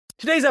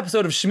Today's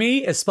episode of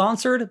Shmee is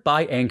sponsored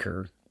by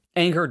Anchor.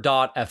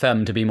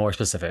 Anchor.fm to be more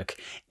specific.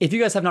 If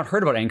you guys have not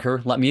heard about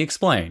Anchor, let me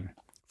explain.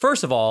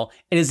 First of all,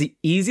 it is the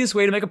easiest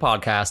way to make a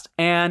podcast,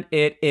 and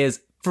it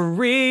is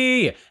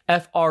free.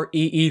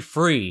 F-R-E-E,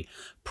 free.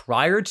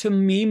 Prior to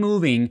me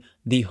moving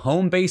the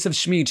home base of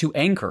Shmee to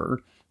Anchor,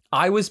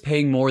 I was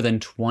paying more than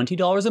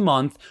 $20 a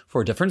month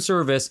for a different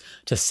service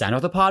to send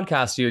out the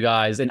podcast to you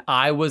guys, and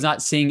I was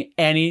not seeing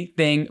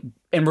anything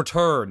in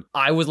return.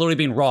 I was literally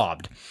being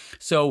robbed.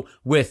 So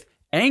with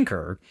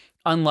Anchor,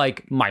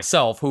 unlike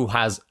myself, who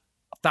has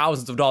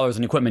thousands of dollars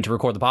in equipment to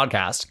record the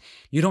podcast,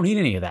 you don't need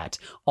any of that.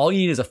 All you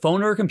need is a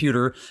phone or a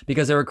computer,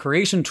 because there are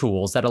creation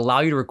tools that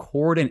allow you to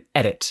record and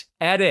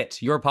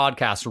edit your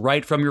podcast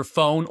right from your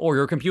phone or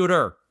your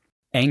computer.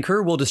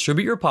 Anchor will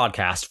distribute your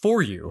podcast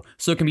for you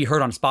so it can be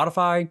heard on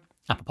Spotify,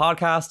 Apple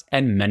Podcasts,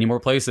 and many more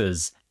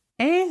places.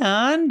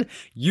 And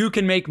you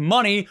can make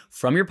money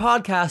from your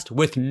podcast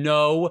with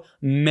no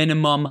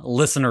minimum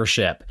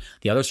listenership.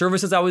 The other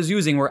services I was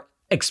using were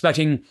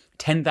expecting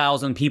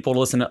 10,000 people to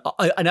listen to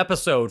an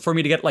episode for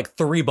me to get like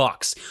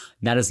 $3.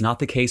 That is not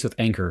the case with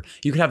Anchor.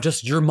 You could have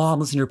just your mom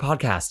listen to your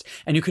podcast,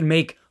 and you can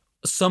make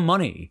some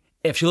money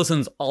if she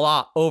listens a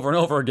lot over and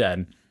over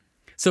again.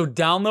 So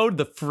download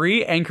the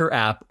free Anchor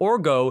app or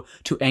go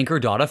to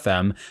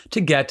anchor.fm to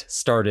get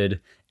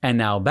started. And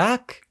now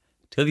back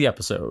to the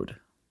episode.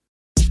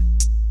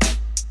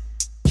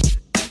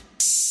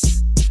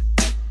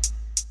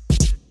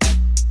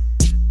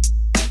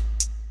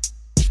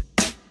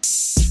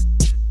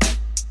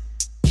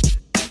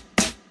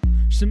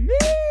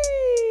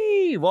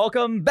 Shmee!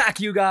 Welcome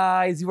back, you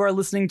guys. You are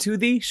listening to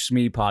the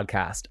Shmee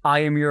Podcast. I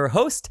am your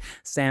host,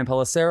 Sam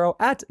Pellicero,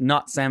 at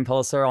Not Sam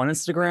Pellicero on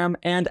Instagram,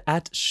 and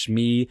at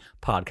Shmee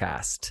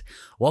Podcast.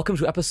 Welcome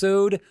to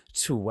episode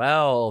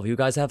 12. You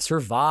guys have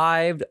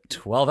survived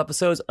 12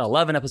 episodes,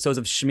 11 episodes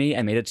of Shmee,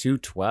 and made it to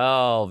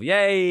 12.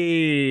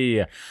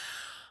 Yay!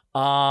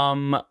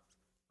 Oddly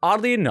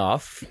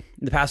enough,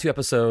 the past few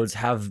episodes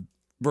have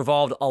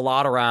revolved a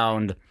lot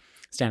around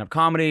stand-up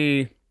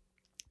comedy,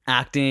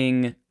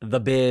 acting, the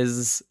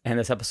biz, and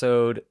this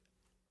episode,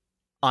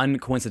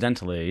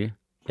 uncoincidentally,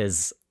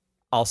 is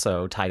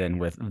also tied in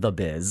with the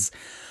biz.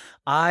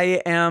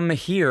 I am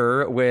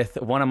here with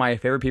one of my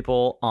favorite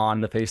people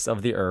on the face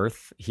of the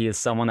earth. He is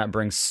someone that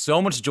brings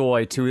so much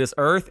joy to this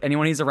earth,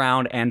 anyone he's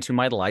around, and to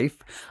my life.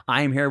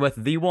 I am here with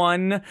the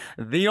one,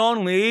 the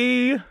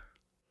only...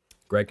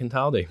 Greg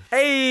Contaldi.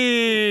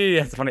 Hey!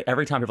 It's funny,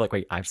 every time people are like,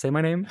 wait, I have to say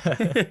my name?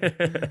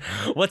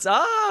 What's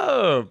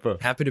up?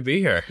 Happy to be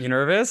here. You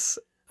nervous?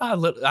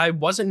 I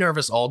wasn't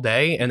nervous all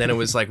day, and then it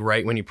was like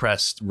right when you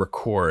pressed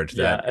record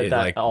that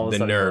the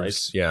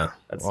nerves,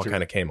 all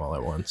kind of came all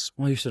at once.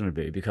 Well, you shouldn't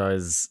be,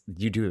 because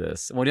you do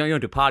this. Well, you don't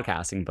do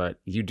podcasting, but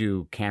you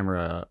do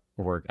camera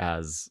work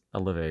as a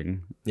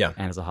living, and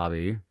as a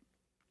hobby.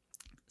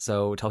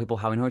 So tell people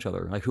how we know each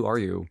other. Like, who are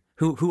you?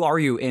 Who are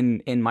you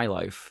in my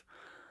life?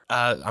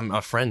 I'm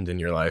a friend in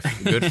your life,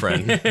 a good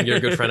friend. You're a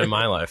good friend in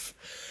my life.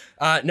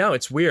 No,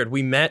 it's weird.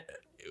 We met.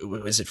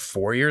 Was it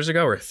 4 years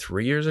ago or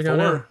 3 years ago? 4,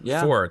 now?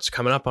 yeah. 4. It's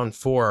coming up on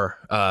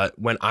 4.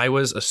 When I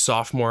was a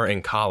sophomore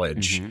in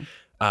college,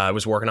 I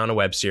was working on a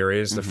web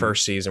series, the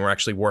first season. We're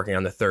actually working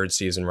on the 3rd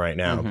season right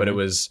now, but it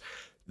was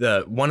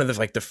one of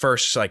the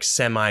first like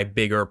semi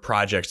bigger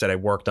projects that I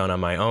worked on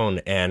my own,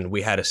 and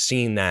we had a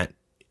scene that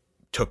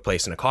took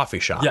place in a coffee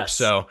shop. Yes.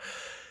 So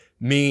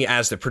me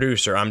as the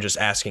producer, I'm just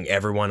asking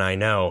everyone I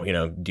know,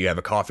 do you have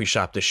a coffee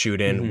shop to shoot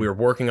in? We were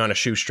working on a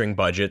shoestring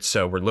budget,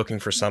 so we're looking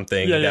for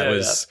something that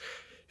was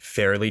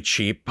fairly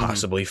cheap,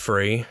 possibly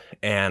free.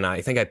 And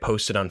I think I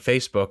posted on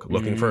Facebook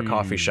looking for a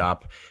coffee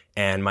shop.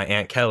 And my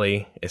Aunt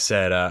Kelly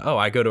said,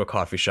 I go to a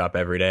coffee shop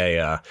every day.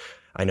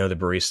 I know the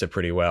barista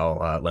pretty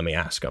well. Let me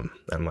ask him.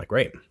 And I'm like,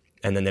 great.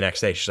 And then the next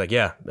day she's like,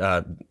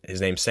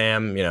 his name's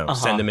Sam,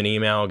 send him an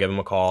email, give him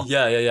a call.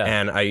 Yeah.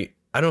 And I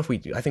don't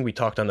know I think we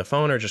talked on the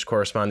phone or just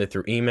corresponded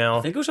through email.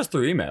 I think it was just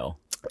through email.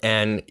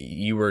 And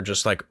you were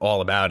just like all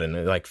about it, and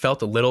it like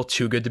felt a little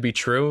too good to be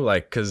true,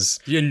 like, because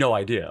you had no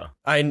idea.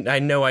 I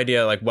had no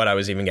idea like what I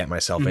was even getting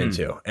myself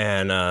into.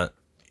 And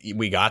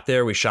we got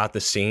there, we shot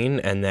the scene,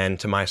 and then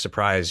to my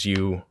surprise,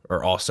 you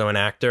are also an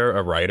actor,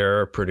 a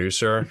writer, a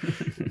producer,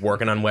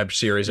 working on web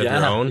series of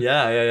your own.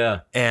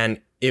 Yeah.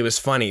 And it was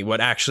funny.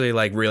 What actually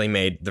like really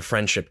made the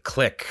friendship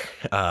click,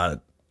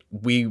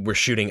 we were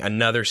shooting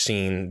another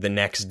scene the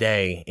next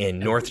day in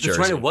North Jersey.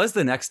 That's right, it was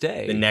the next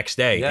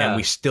day. And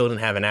we still didn't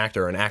have an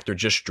actor. An actor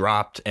just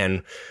dropped,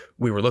 and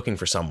we were looking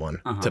for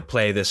someone to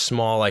play this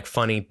small, like,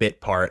 funny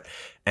bit part.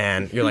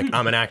 And you're like,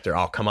 I'm an actor.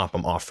 I'll come up.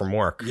 I'm off from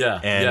work.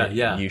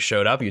 And you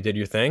showed up. You did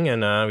your thing,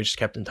 and we just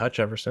kept in touch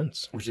ever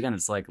since. Which, again,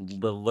 it's like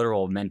the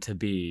literal meant to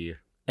be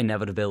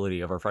inevitability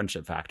of our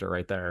friendship factor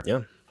right there.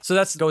 Yeah. So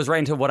that goes right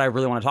into what I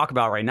really want to talk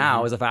about right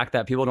now, is the fact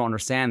that people don't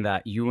understand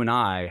that you and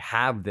I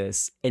have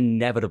this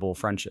inevitable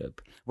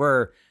friendship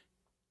where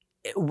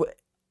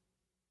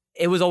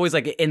it was always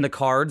like in the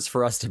cards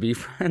for us to be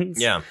friends.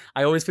 Yeah.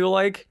 I always feel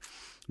like,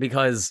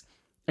 because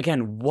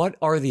again, what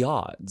are the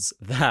odds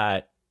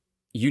that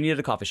you needed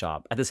a coffee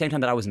shop at the same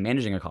time that I was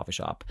managing a coffee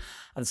shop,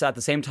 at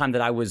the same time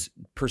that I was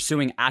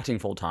pursuing acting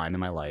full time in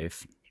my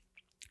life.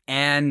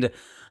 And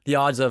the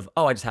odds of,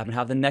 I just happen to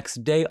have the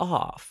next day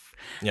off.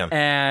 Yeah.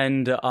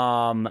 And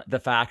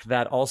the fact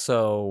that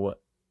also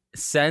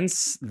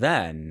since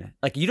then,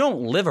 like, you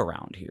don't live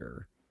around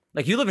here.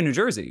 Like, you live in New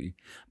Jersey.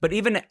 But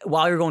even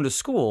while you're going to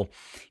school,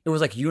 it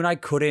was like you and I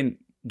couldn't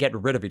get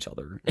rid of each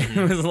other.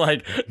 It was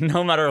like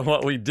no matter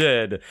what we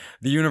did,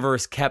 the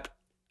universe kept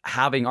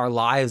having our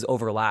lives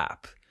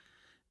overlap.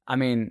 I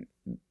mean,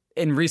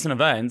 in recent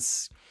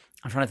events,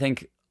 I'm trying to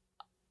think,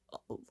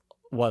 what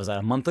was that,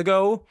 a month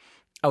ago?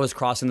 I was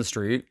crossing the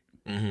street,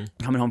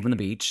 coming home from the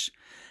beach,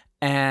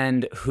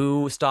 and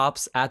who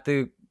stops at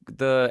the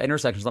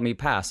intersections let me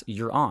pass?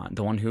 Your aunt,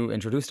 the one who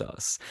introduced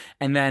us.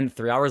 And then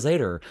 3 hours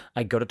later,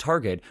 I go to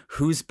Target.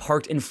 Who's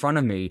parked in front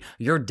of me?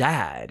 Your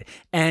dad.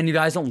 And you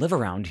guys don't live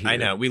around here. I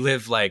know. We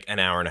live like an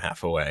hour and a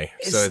half away.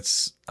 So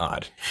it's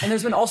odd. And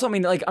there's been also, I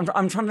mean, like,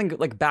 I'm trying to think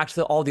like back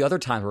to all the other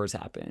times where it's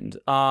happened.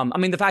 I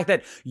mean, the fact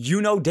that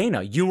you know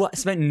Dana. You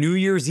spent New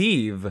Year's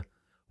Eve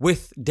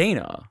with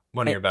Dana.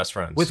 One of your best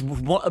friends.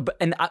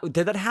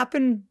 Did that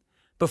happen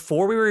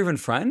before we were even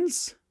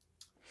friends?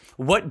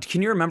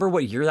 Can you remember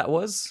what year that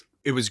was?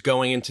 It was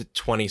going into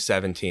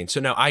 2017. So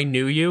no, I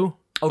knew you,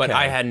 but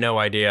I had no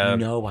idea.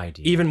 No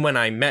idea. Even when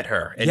I met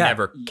her, it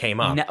never came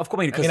up. Of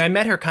course, I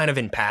met her kind of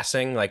in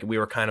passing. Like, we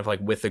were kind of like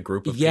with a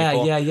group of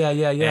people. Yeah.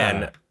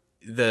 And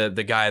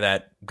the guy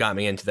that got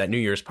me into that New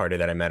Year's party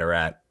that I met her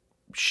at,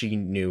 she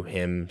knew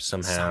him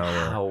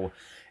somehow.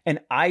 And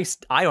I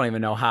don't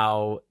even know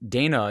how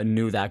Dana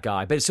knew that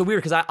guy. But it's so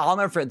weird because I'll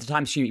remember at the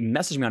time she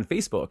messaged me on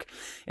Facebook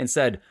and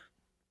said,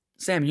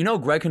 Sam, you know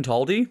Greg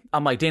Contaldi?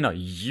 I'm like, Dana,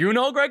 you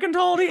know Greg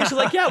Contaldi? And she's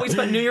like, yeah, we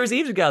spent New Year's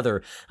Eve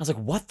together. I was like,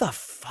 what the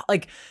fuck?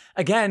 Like,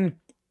 again,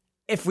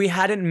 if we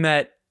hadn't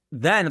met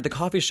then at the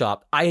coffee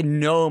shop, I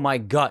know my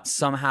gut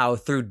somehow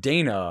through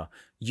Dana,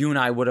 you and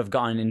I would have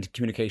gotten into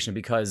communication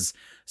because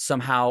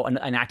somehow an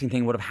acting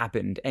thing would have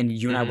happened and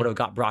you and I would have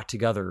got brought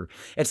together.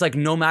 It's like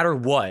no matter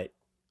what,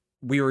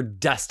 we were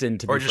destined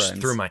to be friends. Or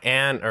just through my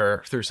aunt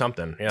or through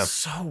something. Yeah.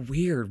 So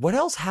weird. What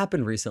else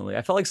happened recently?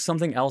 I felt like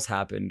something else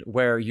happened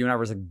where you and I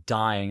were like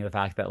dying of the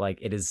fact that like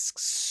it is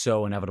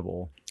so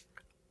inevitable.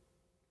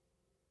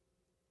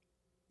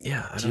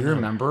 Yeah. Do you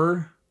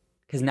remember?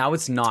 Because now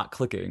it's not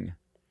clicking.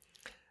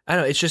 I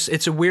don't know.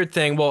 It's a weird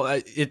thing.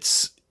 Well,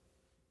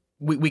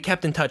 we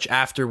kept in touch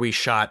after we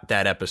shot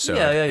that episode.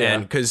 Yeah.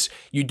 And because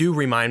you do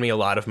remind me a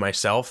lot of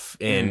myself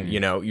in,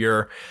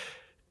 your...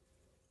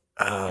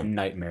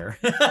 nightmare.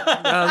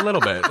 a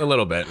little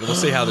bit. We'll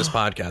see how this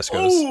podcast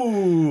goes.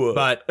 Ooh.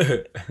 But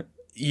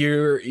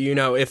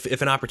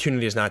if an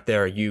opportunity is not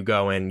there, you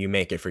go and you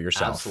make it for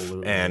yourself.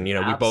 Absolutely. And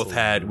we both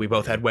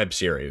had web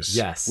series.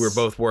 Yes. We were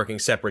both working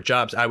separate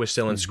jobs. I was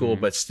still in school,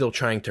 but still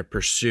trying to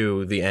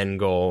pursue the end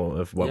goal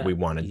of what we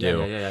want to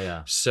do.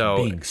 Yeah. So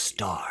being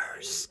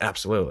stars.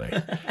 Absolutely.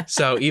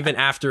 So even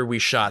after we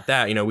shot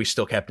that, we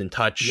still kept in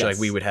touch. Yes. Like,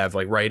 we would have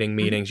like writing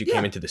meetings. You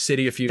came into the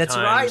city a few times.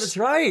 That's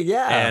right.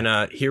 Yeah.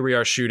 And here we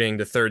are shooting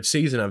the third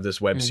season of this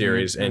web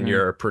series, and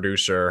you're a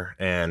producer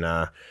and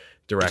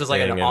directing. Just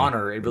like an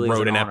honor. It really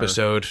wrote is an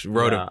episode,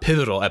 a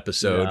pivotal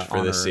episode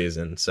for this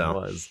season.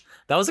 So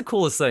that was the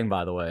coolest thing,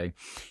 by the way.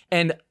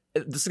 And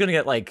this is gonna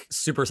get like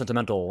super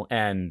sentimental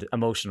and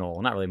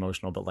emotional. Not really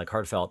emotional, but like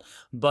heartfelt.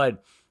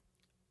 But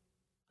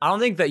I don't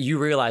think that you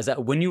realize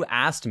that when you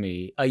asked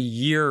me a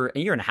year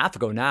and a half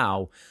ago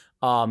now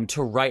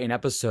to write an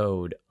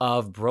episode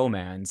of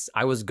Bromance,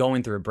 I was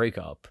going through a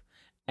breakup.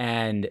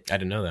 And I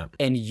didn't know that.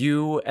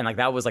 And like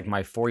that was like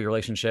my 4-year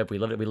relationship. We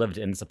lived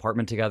in this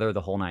apartment together,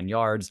 the whole 9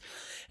 yards.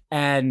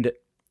 And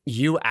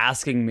you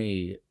asking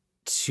me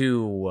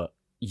to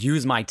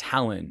use my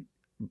talent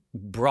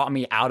brought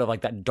me out of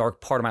like that dark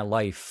part of my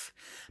life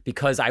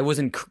because I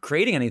wasn't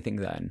creating anything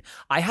then.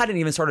 I hadn't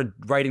even started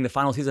writing the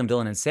final season of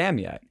Dylan and Sam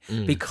yet.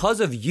 Because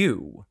of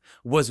you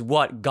was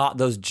what got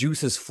those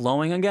juices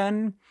flowing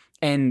again,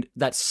 and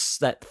that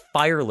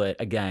fire lit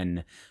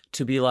again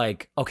to be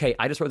like, okay,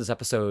 I just wrote this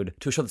episode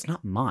to a show that's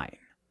not mine.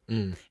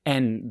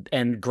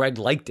 And Greg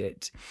liked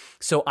it.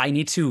 So I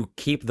need to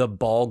keep the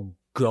ball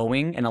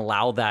going and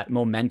allow that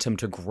momentum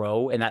to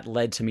grow. And that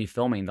led to me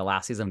filming the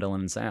last season of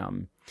Dylan and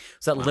Sam.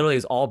 So that literally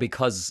is all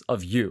because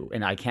of you.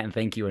 And I can't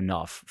thank you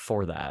enough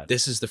for that.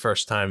 This is the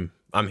first time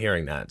I'm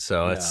hearing that.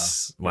 So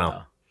it's,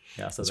 wow.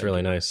 Yeah. So it's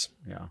really nice.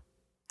 Yeah.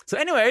 So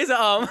anyways,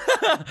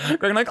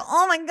 Greg, like,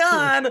 oh my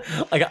God.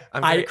 Like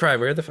I'm gonna cry.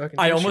 Where the fucking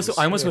I almost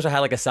wish I had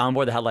like a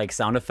soundboard that had like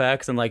sound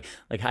effects and like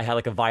I had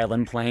like a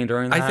violin playing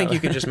during that. I think you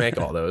could just make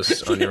all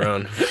those on your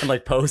own. And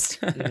like post.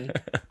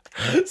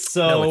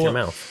 So no, with your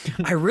mouth.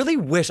 I really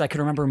wish I could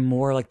remember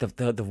more like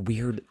the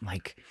weird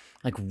like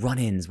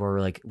run-ins where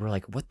we're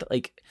like what the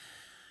like.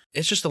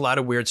 It's just a lot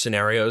of weird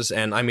scenarios.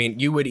 And I mean,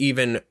 you would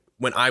even,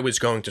 when I was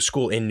going to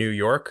school in New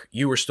York,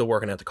 you were still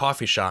working at the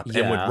coffee shop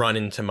and would run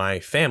into my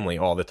family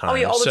all the time. Oh,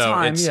 yeah, all the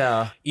time,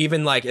 yeah.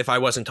 Even like if I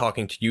wasn't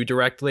talking to you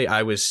directly,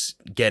 I was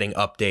getting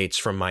updates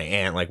from my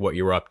aunt, like what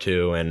you were up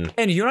to. And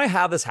you and I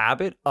have this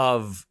habit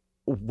of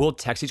we'll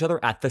text each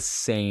other at the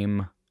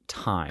same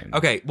time.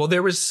 Okay, well,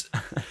 there was...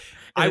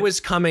 I was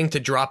coming to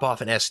drop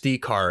off an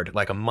SD card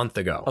like a month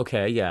ago.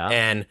 Okay, yeah.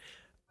 And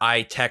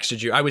I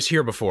texted you. I was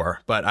here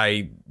before, but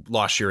I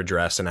lost your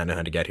address and I know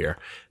how to get here.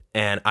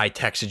 And I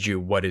texted you,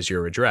 what is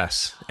your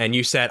address? And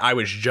you said I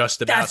was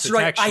just about to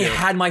text you.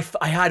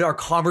 I had our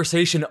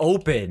conversation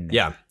open.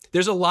 Yeah.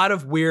 There's a lot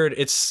of weird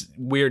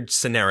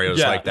scenarios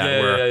like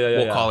that where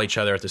we'll call each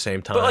other at the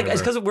same time. But like,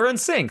 it's because we're in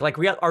sync. Like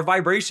we got our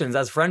vibrations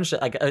as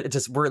friendship. Like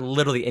we're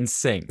literally in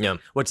sync. Yeah.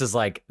 Which is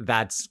like,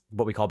 that's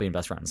what we call being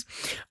best friends.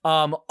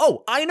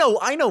 Oh, I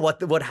know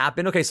what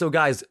happened. Okay, so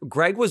guys,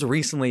 Greg was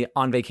recently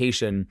on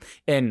vacation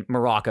in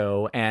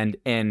Morocco and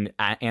in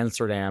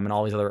Amsterdam and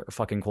all these other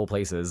fucking cool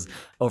places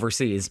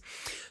overseas.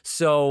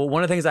 So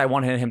one of the things I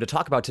wanted him to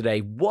talk about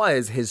today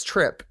was his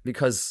trip,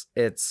 because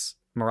it's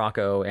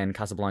Morocco and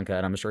Casablanca,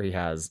 and I'm sure he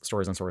has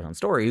stories on stories on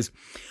stories.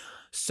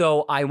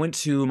 So I went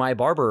to my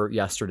barber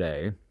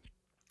yesterday,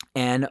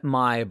 and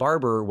my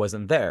barber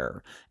wasn't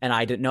there, and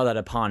I didn't know that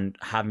upon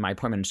having my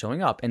appointment and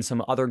showing up. And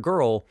some other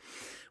girl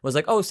was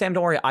like, "Oh, Sam,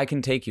 don't worry, I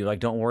can take you. Like,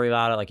 don't worry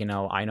about it. Like,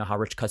 I know how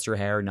Rich cuts your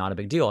hair. Not a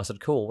big deal." I said,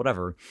 "Cool,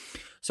 whatever."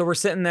 So we're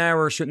sitting there,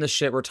 we're shooting the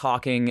shit, we're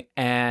talking,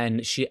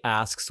 and she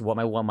asks what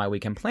my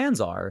weekend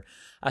plans are.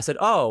 I said,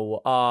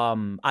 "Oh,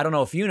 I don't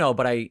know if you know,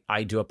 but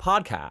I do a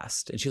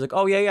podcast." And she's like,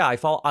 "Oh yeah, I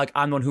follow. Like,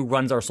 I'm the one who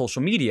runs our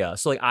social media,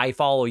 so like I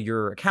follow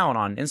your account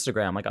on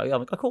Instagram." Like, I'm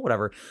like, "Oh, cool,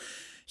 whatever."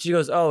 She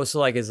goes, "Oh, so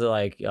like, is it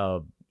like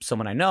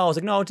someone I know?" I was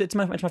like, "No, it's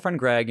my friend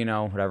Greg.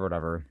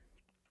 Whatever."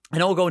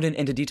 And we'll go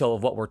into detail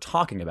of what we're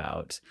talking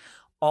about.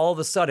 All of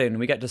a sudden,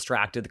 we get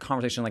distracted. The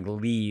conversation like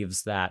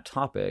leaves that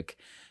topic.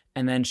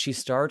 And then she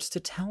starts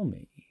to tell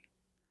me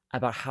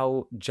about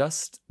how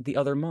just the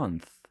other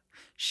month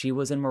she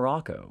was in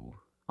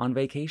Morocco on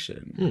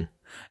vacation.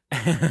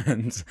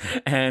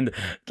 And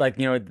like,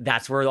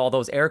 that's where all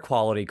those air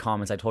quality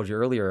comments I told you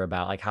earlier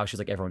about, like how she's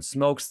like, everyone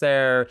smokes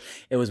there.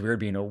 It was weird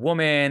being a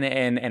woman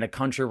in a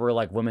country where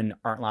like women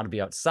aren't allowed to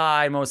be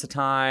outside most of the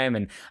time.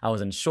 And I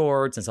was in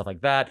shorts and stuff like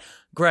that.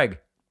 Greg,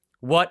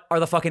 what are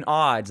the fucking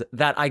odds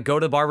that I go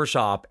to the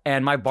barbershop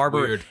and my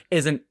barber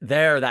isn't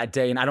there that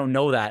day and I don't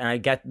know that, and I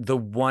get the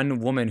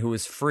one woman who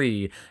is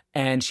free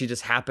and she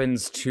just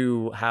happens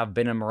to have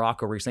been in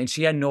Morocco recently and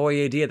she had no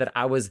idea that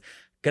I was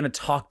going to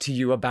talk to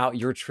you about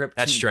your trip.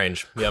 That's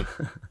strange. Yep.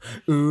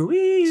 Ooh,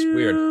 it's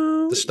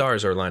weird. The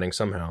stars are aligning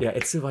somehow. Yeah,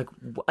 it's like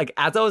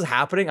as that was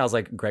happening, I was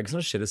like, Greg's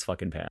gonna shit his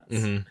fucking pants.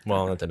 Mm-hmm.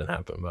 Well, that didn't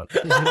happen, but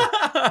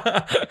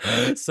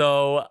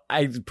so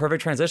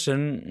perfect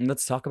transition.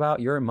 Let's talk about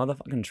your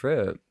motherfucking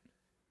trip.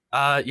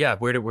 Yeah.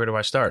 Where do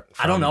I start?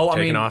 I don't know.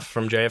 Taking off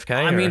from JFK.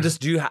 I mean,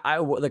 just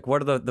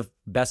what are the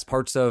best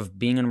parts of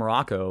being in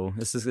Morocco?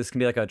 This can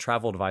be like a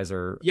travel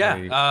advisor.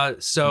 Yeah.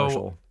 So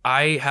commercial.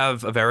 I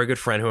have a very good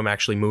friend who I'm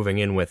actually moving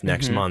in with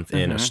next month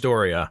in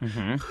Astoria,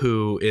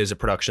 who is a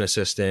production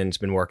assistant. Has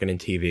been working in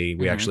TV.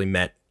 We actually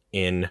met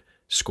in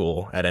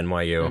school at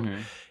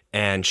NYU.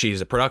 And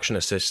she's a production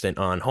assistant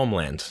on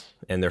Homeland,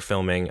 and they're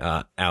filming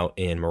out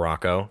in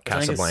Morocco,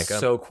 Casablanca. I think it's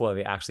so cool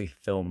they actually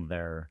filmed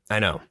there. I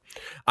know.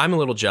 I'm a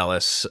little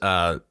jealous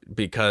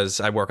because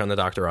I work on the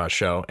Dr. Oz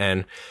show,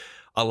 and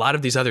a lot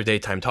of these other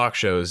daytime talk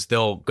shows,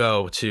 they'll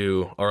go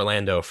to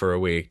Orlando for a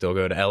week. They'll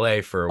go to LA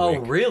for a week.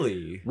 Oh,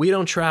 really? We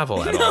don't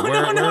travel at all.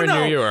 We're in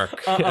New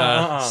York.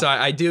 So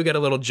I do get a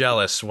little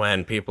jealous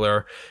when people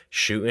are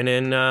shooting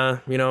in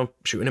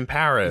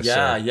Paris.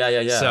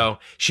 Yeah. So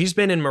she's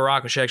been in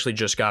Morocco. She actually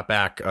just got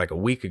back like a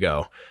week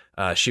ago.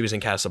 She was in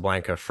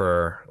Casablanca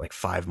for like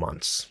 5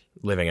 months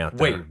living out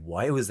there. Wait,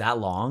 what? It was that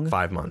long?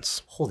 5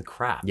 months. Holy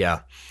crap.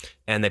 Yeah.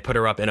 And they put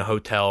her up in a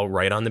hotel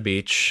right on the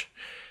beach.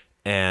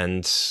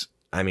 And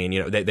I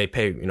mean, they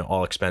pay,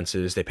 all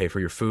expenses. They pay for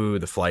your food,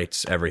 the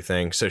flights,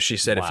 everything. So she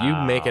said, if you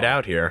make it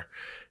out here,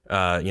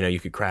 you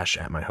could crash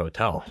at my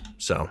hotel.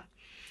 So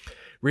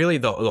really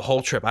the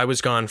whole trip, I was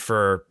gone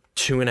for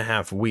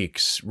 2.5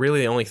 weeks.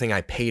 Really the only thing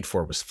I paid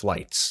for was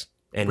flights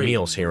and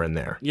meals here and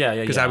there. Yeah.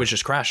 Because I was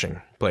just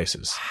crashing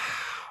places.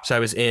 So I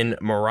was in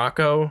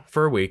Morocco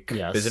for a week,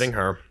 visiting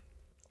her.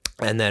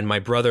 And then my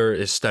brother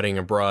is studying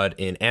abroad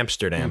in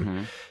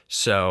Amsterdam.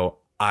 So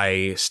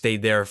I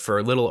stayed there for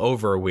a little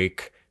over a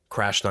week,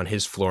 crashed on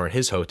his floor in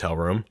his hotel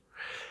room.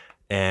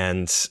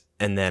 And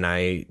then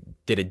I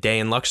did a day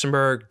in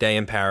Luxembourg, day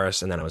in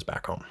Paris, and then I was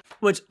back home.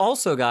 Which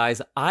also,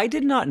 guys, I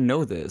did not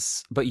know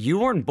this, but you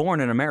weren't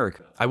born in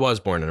America. I was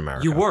born in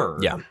America. You were?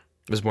 Yeah. I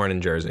was born in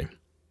Jersey.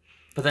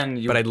 But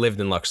I lived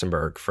in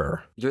Luxembourg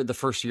for... the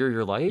first year of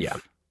your life? Yeah.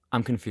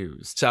 I'm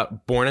confused. So,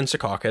 born in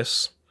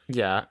Secaucus.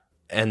 Yeah.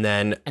 And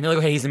then... And they're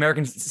like, hey, he's an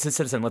American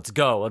citizen. Let's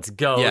go.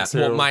 Yeah.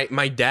 Well,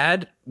 my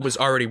dad was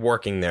already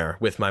working there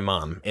with my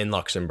mom in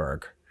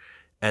Luxembourg.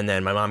 And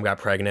then my mom got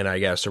pregnant, I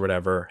guess, or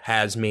whatever,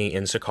 has me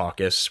in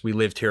Secaucus. We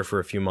lived here for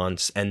a few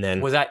months, and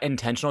then... Was that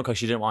intentional because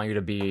she didn't want you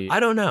to be... I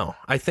don't know.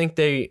 I think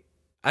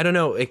I don't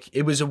know.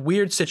 It was a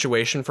weird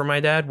situation for my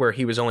dad where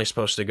he was only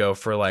supposed to go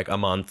for like a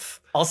month.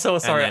 Also,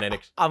 sorry,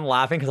 I'm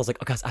laughing because I was like,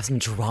 oh, guys, I have some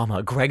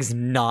drama. Greg's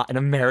not an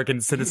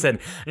American citizen.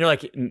 And you're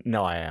like,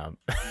 no, I am.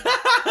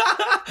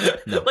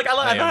 Like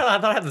I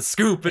thought I had the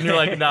scoop, and you're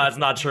like, no, it's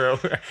not true.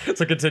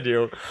 So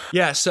continue.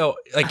 Yeah, so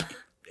like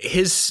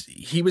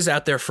he was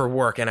out there for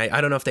work, and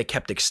I don't know if they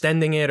kept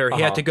extending it or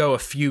he had to go a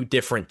few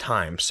different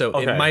times. So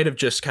it might have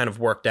just kind of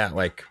worked out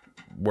like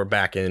we're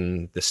back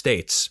in the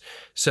States.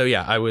 So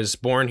yeah, I was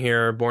born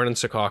here, born in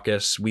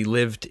Secaucus. We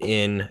lived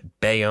in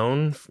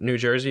Bayonne, New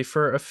Jersey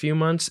for a few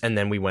months, and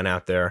then we went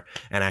out there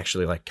and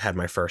actually like had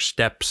my first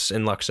steps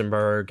in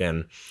Luxembourg,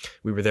 and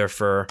we were there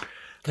for...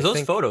 Because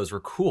those photos were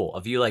cool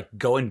of you like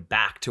going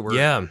back to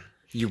where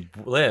you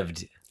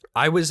lived.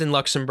 I was in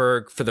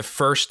Luxembourg for the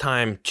first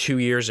time 2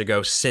 years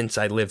ago since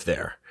I lived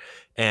there.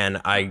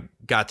 And I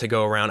got to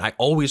go around. I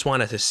always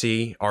wanted to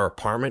see our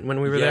apartment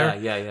when we were there.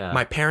 Yeah.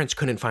 My parents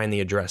couldn't find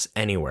the address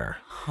anywhere.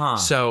 Huh.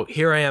 So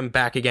here I am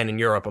back again in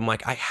Europe. I'm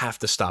like, I have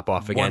to stop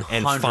off again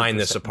and find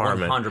this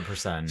apartment.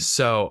 100%.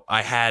 So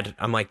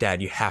I'm like,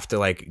 Dad, you have to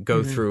like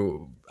go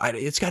through.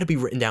 It's got to be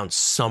written down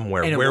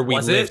somewhere where we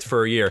lived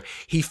for a year.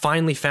 He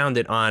finally found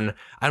it on,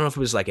 I don't know if it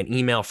was like an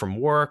email from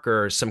work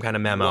or some kind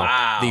of memo,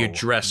 the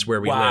address where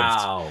we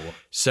lived.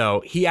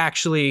 So he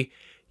actually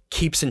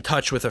keeps in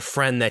touch with a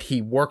friend that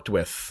he worked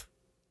with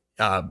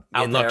out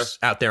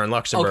there in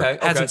Luxembourg.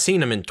 Okay. Hasn't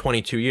seen him in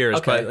 22 years,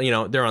 but you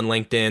know, they're on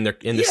LinkedIn. They're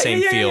in the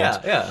same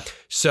field. Yeah.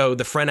 So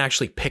the friend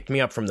actually picked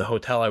me up from the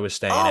hotel I was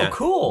staying at. Oh,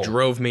 cool.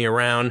 Drove me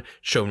around,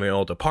 showed me my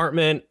old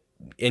apartment,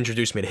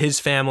 introduced me to his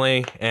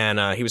family, and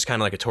he was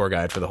kind of like a tour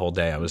guide for the whole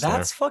day I was there.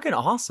 That's fucking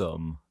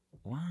awesome.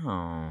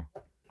 Wow.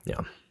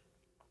 Yeah.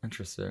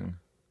 Interesting.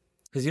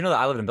 Because you know that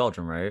I lived in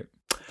Belgium, right?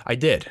 I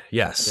did,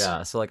 yes.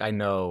 Yeah, so like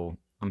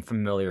I'm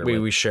familiar with...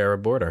 We share a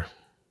border.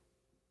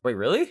 Wait,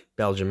 really?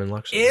 Belgium and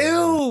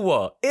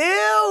Luxembourg.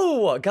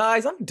 Ew!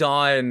 Guys, I'm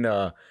done.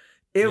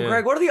 Ew,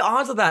 Greg, what are the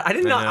odds of that?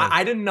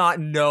 I did not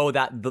know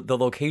that the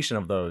location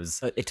of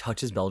those. It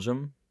touches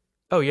Belgium?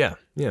 Oh, yeah.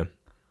 Weird.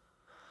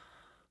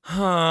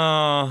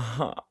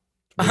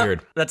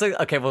 That's like,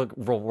 okay,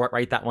 we'll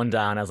write that one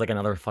down as like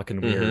another fucking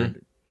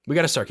weird. We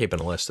got to start keeping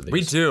a list of these.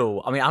 We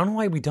do. I mean, I don't know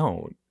why we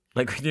don't.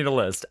 Like, we need a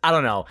list. I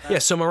don't know. Yeah,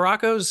 so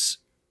Morocco's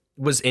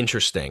was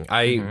interesting.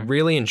 I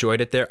really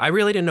enjoyed it there. I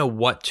really didn't know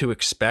what to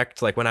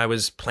expect. Like when I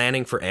was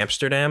planning for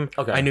Amsterdam,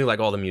 I knew like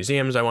all the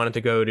museums I wanted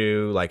to go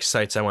to, like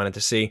sites I wanted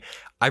to see.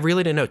 I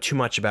really didn't know too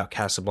much about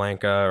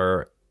Casablanca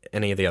or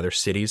any of the other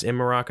cities in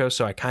Morocco,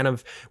 so I kind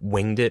of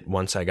winged it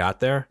once I got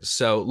there.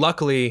 So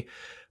luckily,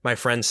 my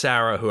friend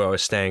Sarah, who I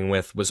was staying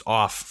with, was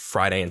off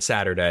Friday and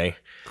Saturday.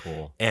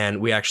 Cool. And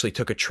we actually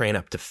took a train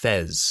up to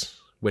Fez,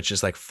 which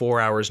is like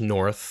 4 hours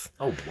north.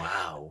 Oh,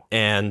 wow.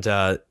 And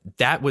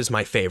that was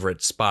my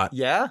favorite spot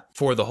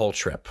for the whole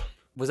trip.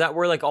 Was that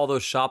where like all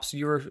those shops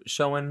you were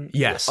showing?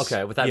 Yes.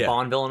 Okay, with that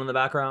Bond villain in the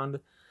background?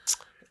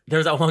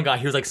 There's that one guy,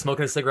 he was like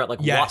smoking a cigarette, like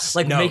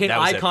making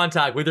eye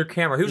contact with your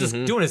camera. He was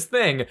just doing his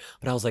thing.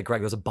 But I was like,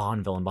 Greg, there's a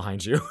Bond villain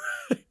behind you.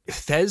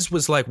 Fez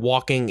was like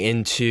walking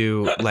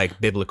into like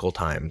biblical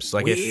times.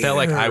 Like it felt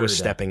like I was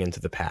stepping into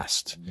the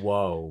past.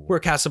 Whoa. Where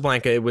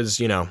Casablanca, it was,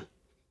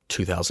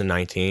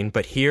 2019,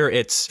 but here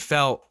it's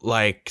felt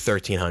like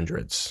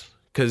 1300s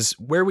because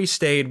where we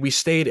stayed,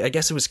 I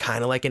guess it was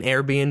kind of like an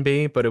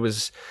Airbnb, but it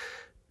was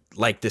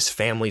like this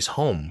family's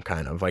home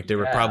kind of like there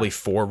were probably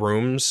 4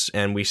 rooms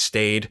and we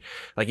stayed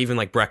like even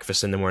like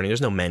breakfast in the morning.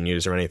 There's no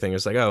menus or anything.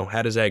 It's like, oh,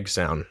 how does eggs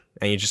sound?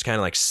 And you just kind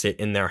of like sit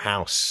in their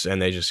house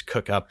and they just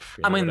cook up.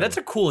 I mean, that's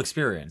a cool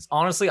experience.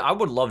 Honestly, I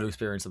would love to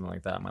experience something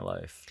like that in my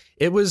life.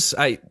 It was,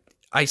 I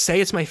say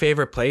it's my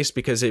favorite place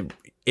because it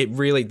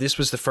really, this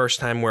was the first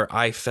time where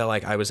I felt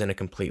like I was in a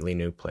completely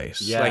new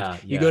place.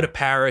 Like you go to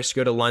Paris, you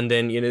go to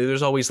London,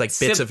 there's always like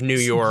bits of New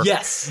York.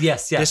 Yes.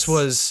 This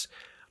was,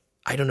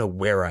 I don't know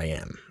where I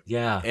am.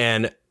 Yeah.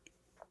 And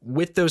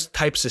with those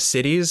types of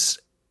cities,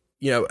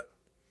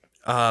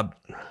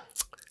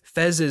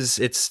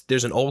 Fez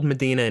there's an old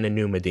Medina and a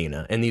new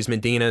Medina. And these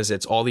Medinas,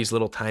 it's all these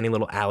little tiny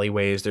little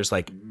alleyways. There's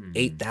like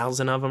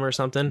 8,000 of them or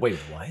something. Wait,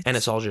 what? And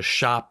it's all just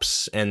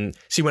shops. And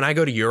see, when I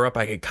go to Europe,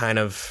 I could kind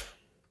of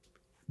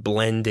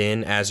blend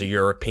in as a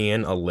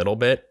European a little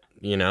bit,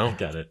 I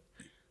get it.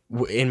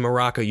 In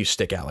Morocco, you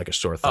stick out like a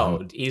sore thumb.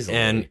 Oh, easily.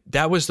 And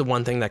that was the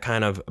one thing that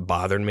kind of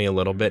bothered me a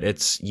little bit.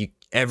 It's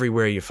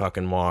everywhere you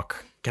fucking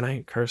walk. Can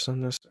I curse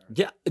on this?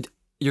 Yeah.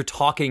 You're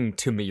talking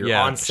to me. You're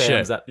on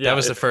Sam's. That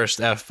was the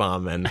first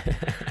F-bomb, and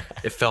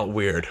it felt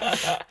weird.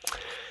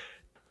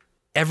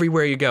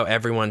 Everywhere you go,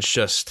 everyone's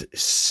just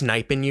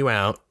sniping you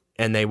out,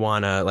 and they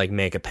want to like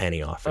make a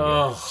penny off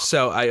of you.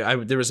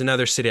 So there was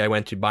another city I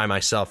went to by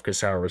myself because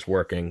Sarah was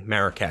working,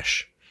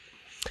 Marrakesh.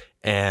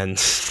 And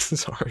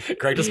sorry,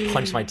 Greg just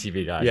punched my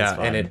TV, guys. Yeah,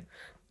 and it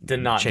did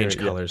not change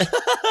colors.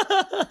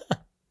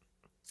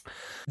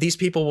 These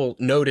people will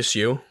notice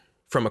you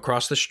from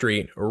across the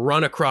street,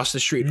 run across the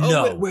street.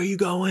 No. Oh, where are you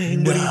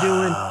going? What are you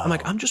doing? I'm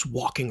like, I'm just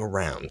walking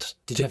around.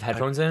 Did you have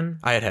headphones in?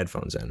 I had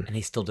headphones in. And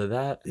he still did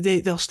that?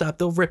 They'll stop.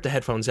 They'll rip the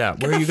headphones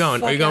out. Where are you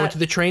going? Are you going to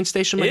the train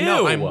station? I'm like,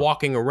 no, I'm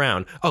walking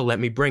around. Oh, let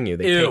me bring you.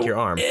 They take your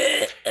arm.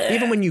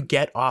 Even when you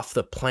get off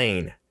the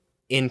plane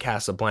in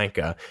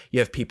Casablanca, you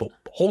have people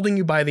holding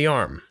you by the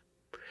arm.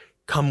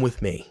 Come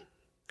with me.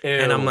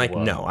 And I'm like,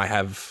 no,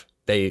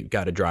 they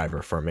got a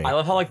driver for me. I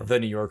love how like the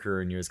New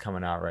Yorker in you is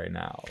coming out right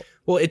now.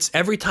 Well, it's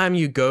every time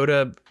you go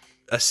to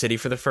a city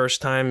for the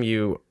first time,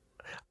 I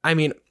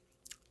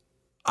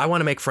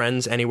want to make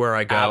friends anywhere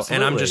I go. Absolutely.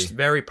 And I'm just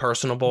very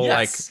personable. Yes.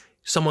 Like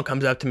someone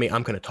comes up to me,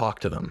 I'm going to talk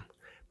to them.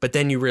 But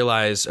then you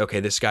realize, okay,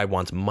 this guy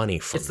wants money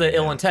from me. It's the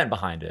ill intent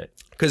behind it.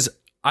 Because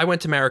I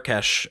went to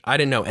Marrakesh. I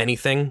didn't know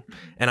anything.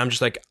 And I'm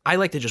just like, I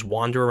like to just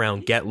wander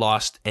around, get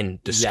lost,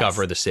 and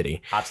discover the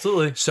city.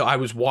 Absolutely. So I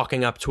was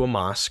walking up to a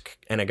mosque,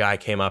 and a guy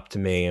came up to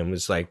me and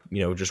was like,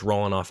 just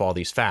rolling off all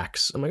these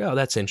facts. I'm like, oh,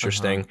 that's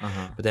interesting.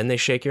 But then they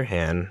shake your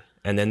hand,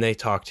 and then they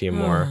talk to you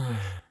more.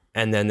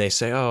 And then they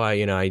say, oh,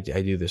 I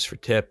do this for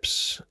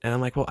tips. And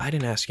I'm like, well, I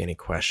didn't ask you any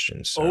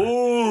questions, sir.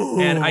 Ooh.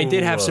 And I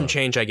did have some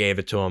change. I gave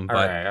it to them. But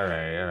All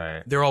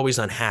right. they're always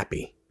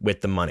unhappy with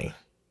the money.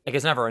 Like,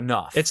 it's never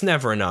enough. It's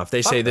never enough.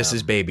 They say this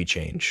is baby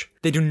change.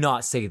 They do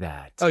not say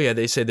that. Oh, yeah.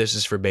 They say this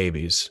is for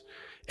babies.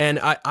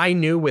 And I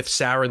knew with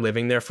Sarah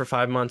living there for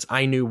 5 months,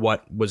 I knew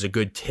what was a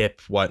good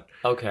tip.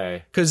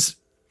 Okay. Because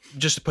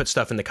just to put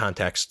stuff into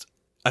context,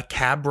 a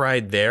cab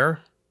ride there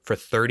for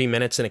 30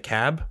 minutes in a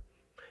cab,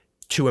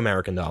 $2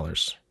 American.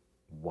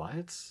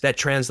 What? That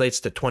translates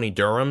to 20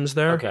 dirhams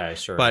there. Okay,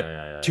 sure. But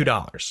yeah.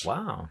 $2.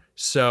 Wow.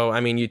 So,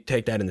 you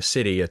take that in the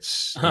city,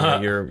 it's,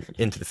 you're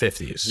into the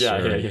 50s.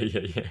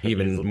 Yeah.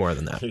 Even more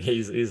than that.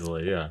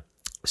 Easily, yeah.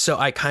 So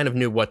I kind of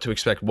knew what to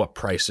expect, what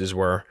prices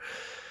were.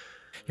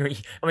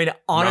 Honestly.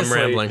 I'm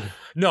rambling.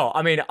 No,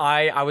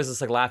 I was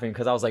just like laughing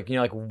because I was like,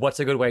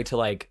 what's a good way to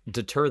like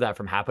deter that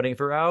from happening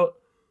throughout?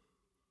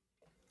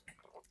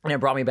 And it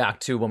brought me back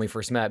to when we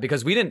first met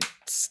because we didn't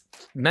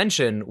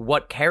mention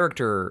what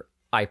character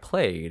I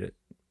played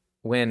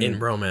when in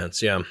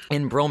Bromance, yeah.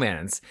 In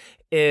Bromance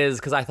is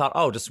because I thought,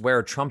 oh, just wear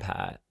a Trump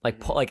hat.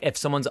 Like if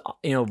someone's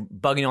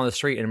bugging you on the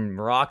street in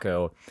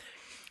Morocco,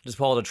 just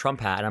pull out a Trump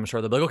hat, and I'm sure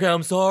they'll be like, okay,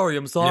 I'm sorry.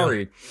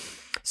 Yeah.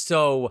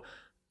 So,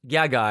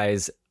 yeah,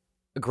 guys,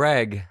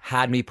 Greg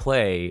had me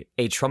play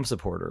a Trump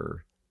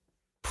supporter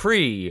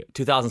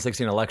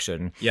pre-2016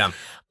 election. Yeah.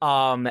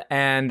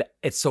 And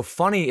it's so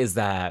funny is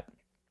that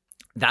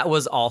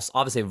was also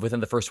obviously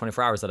within the first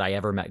 24 hours that I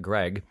ever met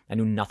Greg. I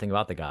knew nothing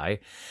about the guy.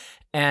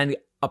 And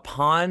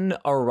upon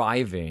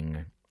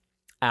arriving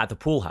at the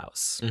pool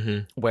house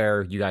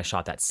where you guys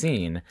shot that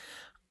scene,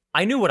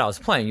 I knew what I was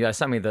playing. You guys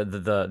sent me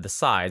the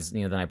sides,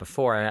 the night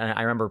before. And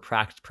I remember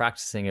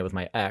practicing it with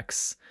my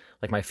ex,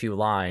 like my few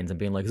lines and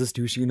being like, is this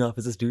douchey enough?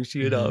 Is this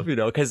douchey enough?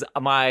 Because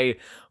my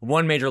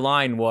one major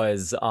line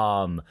was,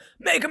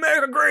 make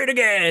America great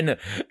again.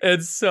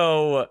 And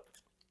so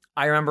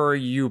I remember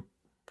you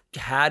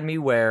had me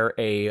wear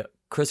a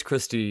Chris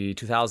Christie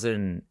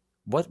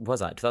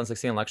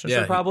 2016 election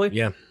shirt probably?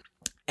 Yeah.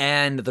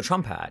 And the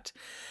Trump hat.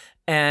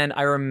 And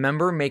I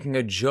remember making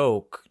a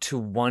joke to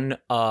one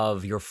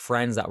of your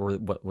friends that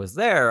was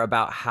there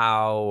about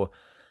how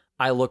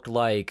I looked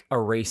like a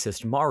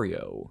racist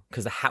Mario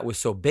because the hat was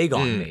so big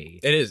on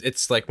me. It is.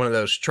 It's like one of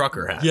those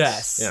trucker hats.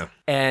 Yes. Yeah.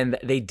 And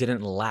they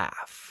didn't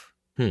laugh.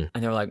 And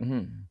they were like, Do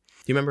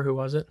you remember who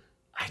was it?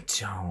 I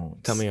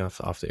don't. Tell me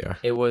off the air.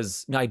 It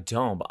was, no, I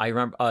don't, but I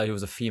remember it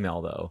was a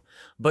female though.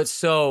 But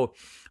so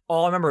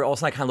all I remember, all of a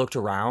sudden I kind of looked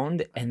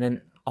around and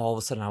then all of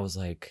a sudden I was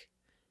like,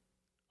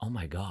 oh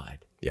my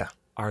God. Yeah.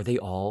 Are they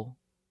all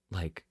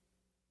like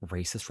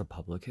racist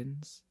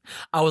Republicans?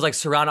 I was like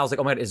surrounded. I was like,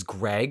 oh my God, is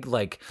Greg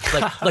like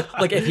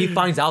if he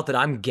finds out that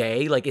I'm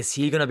gay, like, is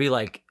he going to be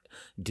like,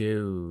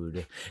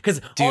 dude, we're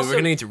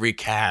gonna need to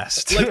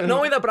recast. Like, not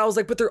only that, but I was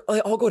like, but they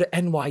all go to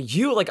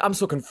NYU. Like, I'm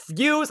so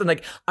confused. And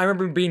like, I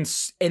remember being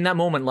in that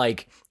moment,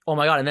 like, oh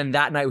my God. And then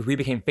that night we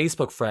became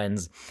Facebook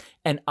friends,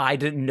 and I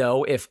didn't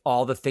know if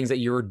all the things that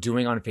you were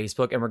doing on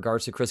Facebook in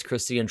regards to Chris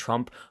Christie and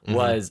Trump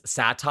was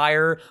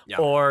satire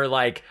or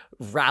like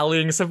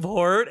rallying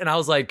support. And I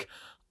was like,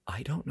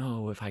 I don't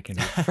know if I can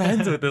be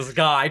friends with this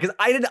guy because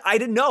I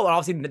didn't know. And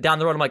obviously down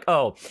the road, I'm like,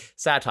 oh,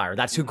 satire.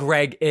 That's who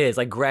Greg is.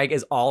 Like, Greg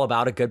is all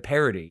about a good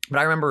parody. But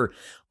I remember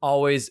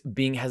always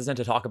being hesitant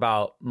to talk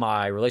about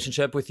my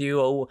relationship with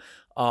you,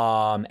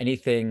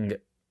 anything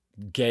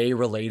gay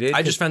related.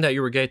 I just found out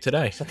you were gay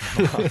today.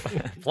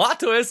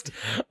 Plot twist.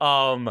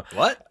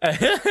 What?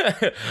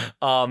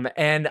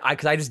 And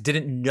because I just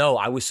didn't know.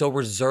 I was so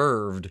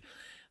reserved.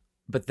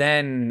 But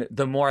then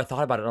the more I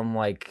thought about it, I'm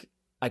like,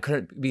 I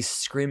couldn't be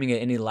screaming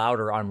it any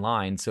louder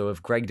online. So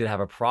if Greg did have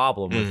a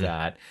problem with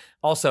that.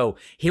 Also,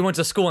 he went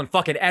to school in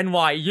fucking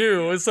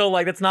NYU. So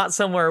like, that's not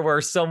somewhere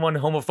where someone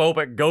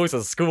homophobic goes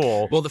to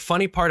school. Well, the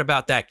funny part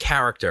about that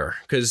character,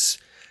 because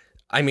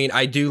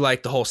I do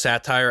like the whole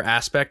satire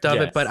aspect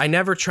of it, but I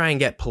never try and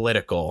get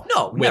political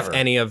with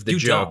any of the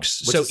jokes.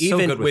 So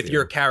even with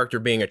your character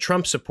being a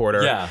Trump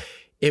supporter,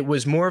 it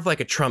was more of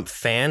like a Trump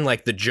fan.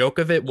 Like, the joke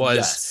of it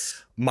was...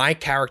 My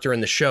character in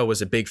the show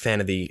was a big fan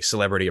of the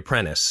Celebrity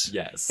Apprentice.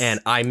 Yes.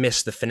 And I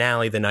missed the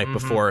finale the night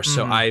before,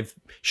 so I've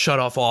shut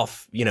off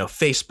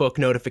Facebook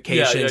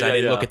notifications. I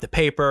didn't look at the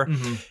paper.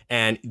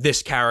 And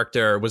this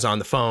character was on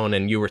the phone,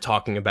 and you were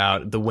talking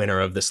about the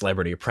winner of the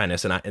Celebrity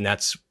Apprentice, and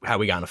that's how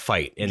we got in a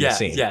fight in the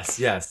scene.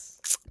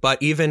 Yes.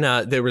 But even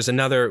there was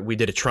we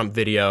did a Trump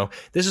video.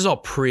 This is all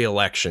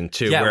pre-election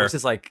too. Yeah, where which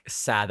is like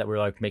sad that we're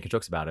like making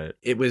jokes about it.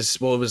 It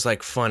was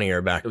like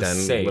funnier back then,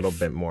 safe. A little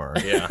bit more.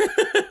 Yeah.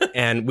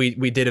 And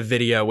we did a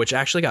video which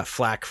actually got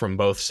flack from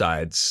both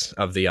sides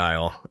of the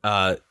aisle.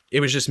 It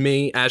was just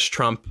me as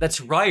Trump.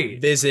 That's right.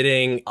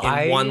 Visiting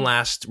in one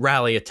last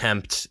rally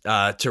attempt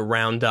to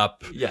round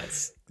up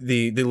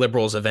the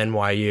liberals of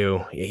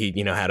NYU. He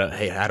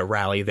had a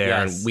rally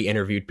there, and we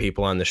interviewed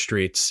people on the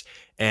streets.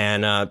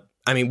 And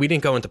I mean, we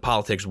didn't go into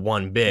politics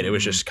one bit. It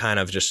was just kind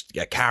of just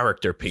a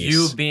character piece.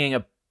 You being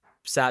a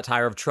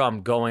satire of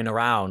Trump going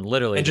around,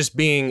 literally. And just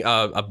being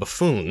a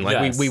buffoon.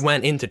 Like, we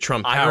went into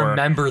Trump Tower. I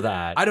remember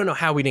that. I don't know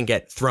how we didn't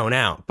get thrown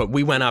out, but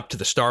we went up to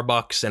the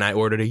Starbucks, and I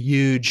ordered a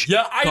huge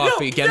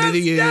coffee. Get me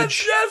the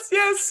huge.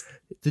 Yes.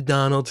 The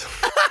Donald.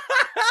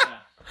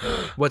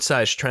 What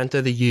size?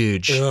 Trenta, the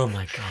huge. Oh,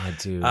 my God,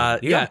 dude.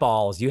 You had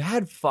balls. You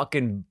had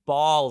fucking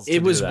balls to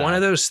It was do that. one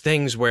of those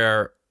things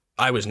where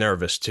I was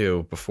nervous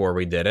too before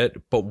we did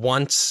it, but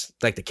once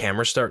like the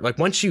cameras start, like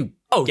once you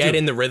get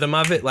in the rhythm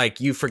of it, like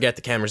you forget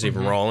the camera's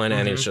even rolling,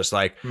 and it's just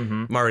like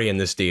I'm already in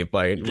this deep,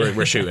 like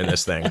we're shooting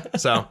this thing.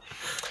 So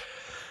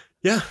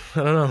yeah,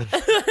 I don't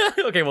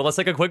know. Okay, well, let's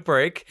take a quick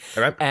break,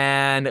 all right,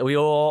 and we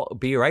will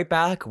be right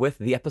back with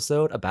the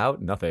episode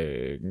about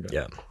nothing.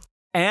 Yeah.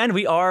 And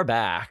we are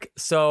back.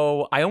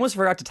 So I almost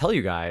forgot to tell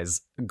you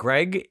guys,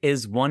 Greg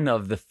is one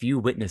of the few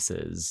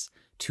witnesses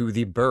to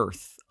the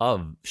birth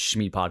of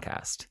Shmee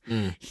Podcast.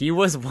 He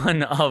was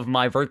one of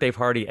my birthday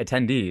party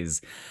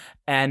attendees.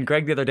 And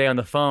Greg, the other day on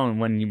the phone,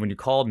 when you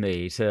called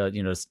me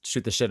to,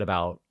 shoot the shit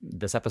about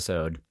this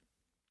episode,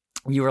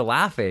 you were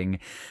laughing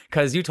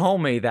because you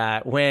told me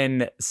that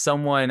when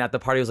someone at the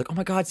party was like, "Oh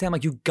my God, Sam,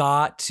 like you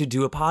got to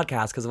do a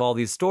podcast because of all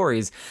these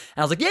stories."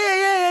 And I was like,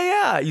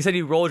 yeah. You said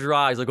you rolled your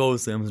eyes like, "Oh,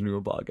 Sam's doing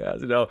a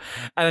podcast,"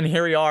 And then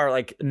here we are,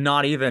 like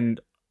not even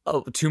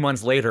 2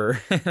 months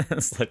later.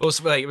 It's like,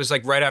 it was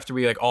like right after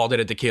we like all did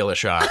a tequila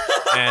shot,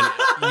 and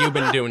you've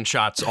been doing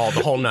shots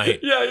the whole night.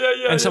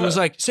 Yeah. And someone's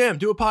like, "Sam,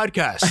 do a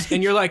podcast,"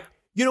 and you're like,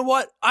 "You know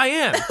what? I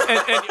am."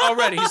 And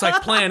already he's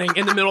like planning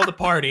in the middle of the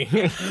party.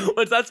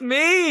 But that's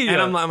me.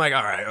 And I'm like,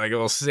 all right, like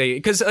we'll see.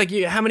 Because like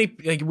how many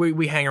like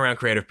we hang around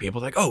creative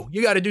people like, "Oh,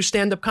 you got to do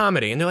stand up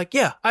comedy," and they're like,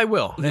 "Yeah, I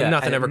will." And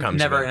nothing ever comes.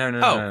 Never.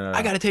 No.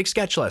 I got to take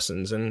sketch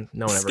lessons, and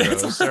no one ever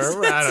goes.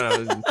 Or, I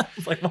don't know.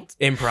 Like,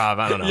 improv.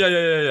 I don't know.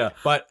 Yeah.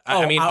 But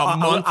I mean, a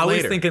month I was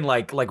later, thinking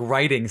like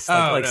writing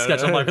stuff,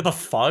 sketch. I'm like, what the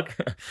fuck?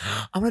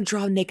 I'm gonna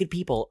draw naked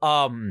people.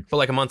 But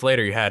like a month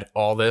later, you had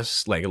all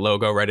this like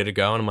logo ready to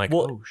go, and I'm like,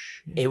 oh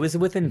shit. It was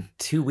within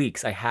 2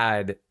 weeks I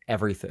had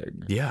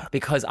everything. Yeah.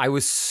 Because I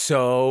was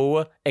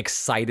so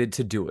excited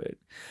to do it.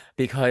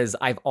 Because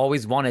I've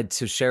always wanted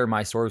to share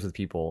my stories with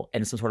people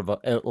in some sort of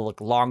a like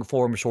long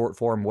form, short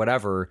form,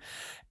 whatever.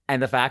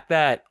 And the fact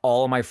that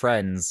all of my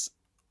friends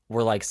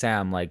were like,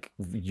 "Sam, like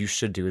you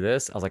should do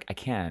this." I was like, I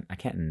can't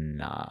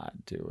not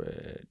do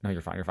it. No,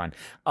 you're fine.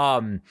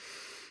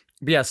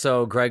 But yeah,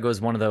 so Greg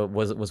was one of the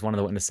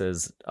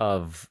witnesses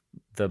of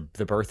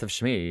the birth of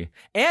Shmee,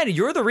 and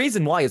you're the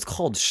reason why it's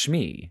called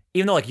Shmee,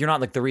 even though like you're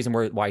not like the reason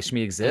why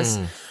Shmee exists.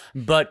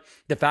 But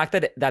the fact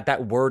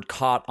that word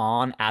caught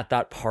on at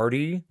that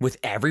party with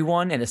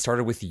everyone, and it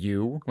started with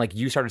you, like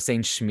you started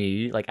saying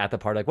Shmee like at the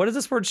party, like what is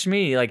this word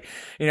Shmee, like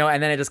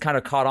and then it just kind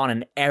of caught on,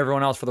 and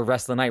everyone else for the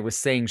rest of the night was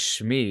saying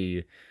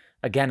Shmee.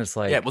 Again, it's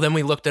like... Yeah, well, then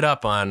we looked it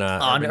up on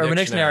Urban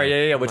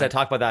Dictionary. Yeah, which I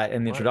talked about that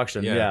in the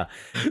introduction. Yeah.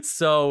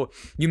 So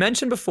you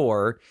mentioned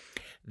before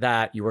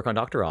that you work on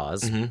Dr.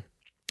 Oz.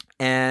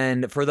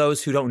 And for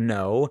those who don't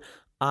know,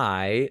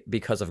 I,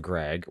 because of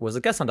Greg, was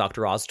a guest on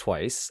Dr. Oz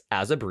twice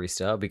as a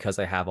barista because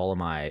I have all of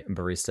my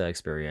barista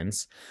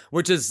experience,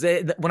 which is...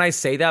 When I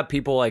say that,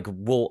 people like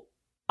will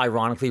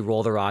ironically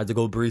roll their eyes to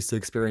go barista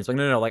experience. Like,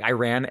 no. Like I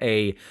ran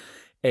a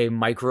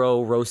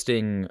micro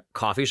roasting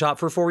coffee shop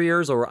for 4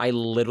 years, or I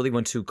literally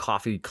went to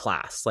coffee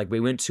class. Like we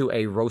went to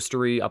a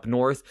roastery up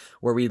north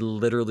where we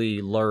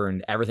literally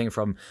learned everything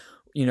from,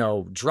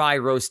 dry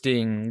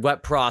roasting,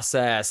 wet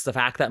process, the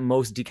fact that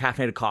most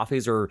decaffeinated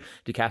coffees are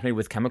decaffeinated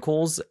with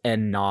chemicals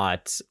and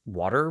not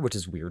water, which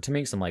is weird to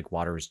me. So I'm like,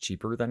 water is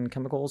cheaper than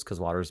chemicals because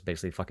water is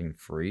basically fucking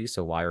free.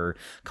 So why are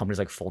companies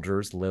like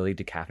Folgers literally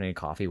decaffeinated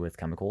coffee with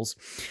chemicals?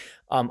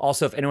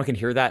 Also, if anyone can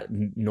hear that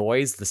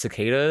noise, the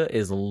cicada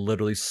is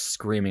literally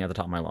screaming at the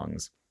top of my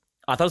lungs.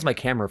 I thought it was my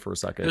camera for a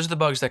second. Those are the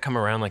bugs that come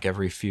around like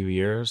every few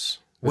years.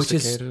 Which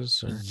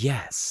cicadas, is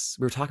yes,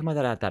 we were talking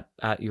about that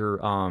at your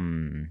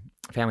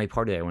family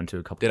party I went to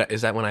a couple.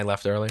 Is that when I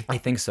left early? I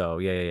think so.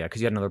 Yeah.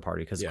 Because you had another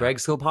party. Because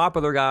Greg's so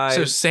popular, guys.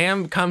 So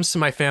Sam comes to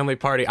my family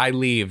party. I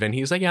leave, and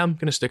he's like, "Yeah, I'm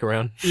gonna stick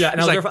around." Yeah, and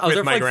I was there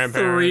for like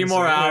 3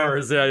 more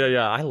hours.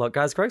 Yeah. I love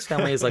guys. Greg's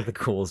family is like the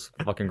coolest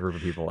fucking group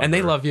of people. And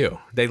they love you.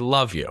 They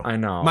love you. I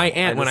know. My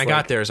aunt, when I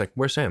got there, is like,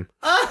 "Where's Sam?"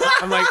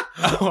 I'm like,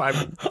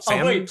 I'm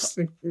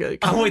Sam.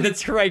 Oh wait,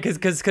 that's right.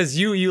 Because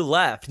you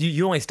left.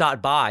 You only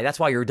stopped by. That's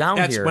why you're down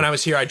here. That's when I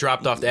was here. I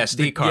dropped off the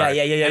SD card.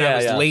 Yeah. And I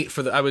was late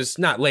for I was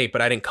not late,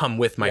 but I didn't come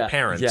with my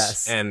parents.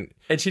 Yes. And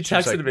she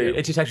texted me.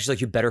 And she's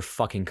like, "You better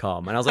fucking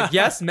come." And I was like,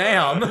 "Yes,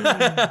 ma'am."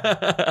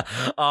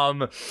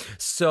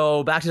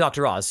 So back to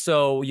Dr. Oz.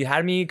 So you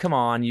had me come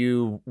on.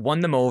 You won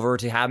them over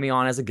to have me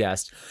on as a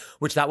guest,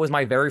 which that was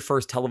my very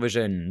first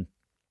television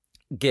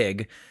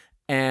gig.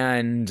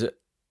 And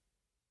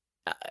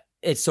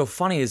it's so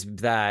funny is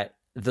that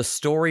the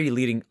story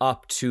leading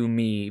up to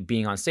me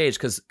being on stage,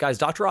 because guys,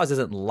 Dr. Oz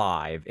isn't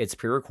live, it's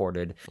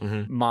pre-recorded.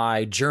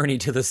 My journey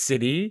to the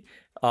city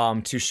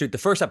to shoot the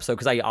first episode,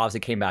 because I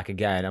obviously came back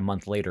again a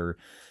month later.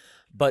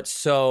 But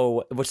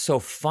so what's so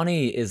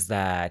funny is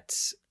that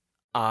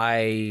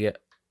I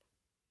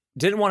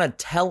didn't want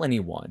to tell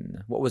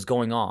anyone what was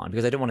going on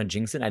because I didn't want to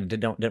jinx it. I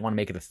didn't want to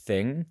make it a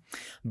thing.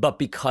 But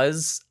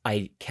because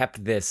I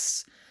kept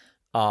this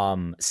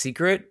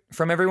secret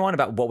from everyone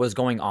about what was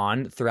going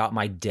on throughout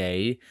my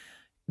day,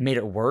 made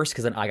it worse,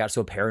 because then I got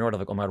so paranoid of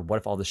like, oh my God, what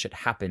if all this shit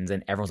happens?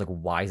 And everyone's like,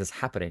 why is this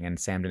happening? And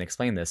Sam didn't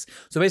explain this.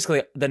 So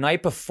basically, the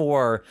night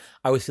before,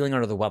 I was feeling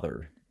under the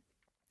weather.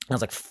 And I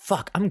was like,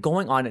 fuck, I'm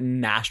going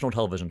on national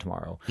television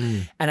tomorrow.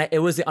 And it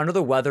was the under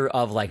the weather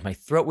of like, my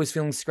throat was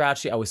feeling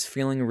scratchy. I was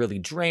feeling really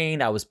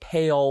drained. I was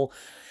pale.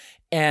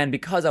 And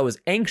because I was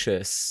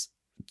anxious,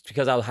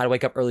 because I had to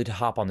wake up early to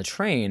hop on the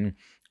train,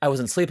 I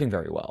wasn't sleeping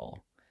very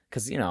well.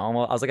 Because, you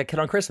know, I was like a kid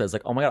on Christmas.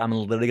 Like, oh my God, I'm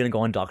literally going to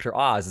go on Dr.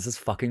 Oz. This is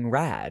fucking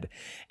rad.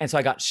 And so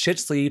I got shit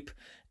sleep.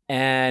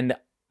 And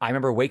I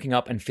remember waking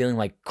up and feeling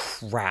like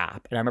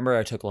crap. And I remember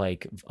I took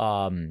like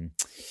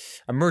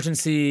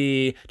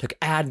emergency, took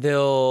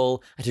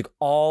Advil. I took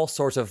all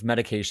sorts of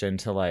medication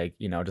to like,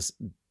 you know, just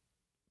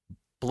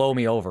blow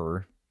me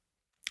over.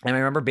 And I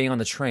remember being on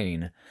the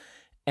train.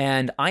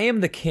 And I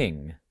am the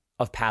king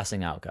of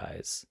passing out,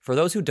 guys. For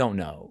those who don't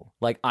know,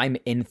 like, I'm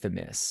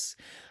infamous.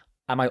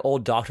 At my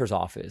old doctor's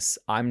office,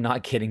 I'm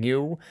not kidding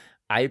you,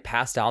 I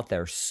passed out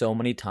there so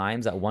many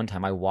times. At one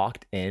time I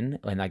walked in,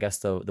 and I guess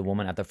the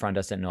woman at the front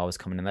desk didn't know I was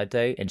coming in that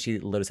day, and she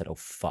literally said, oh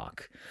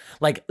fuck.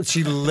 Like,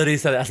 she literally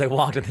said it as I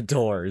walked in the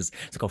doors.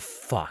 It's like, oh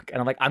fuck. And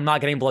I'm like, I'm not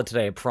getting blood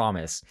today, I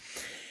promise.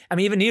 I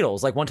mean, even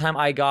needles. Like, one time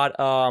I got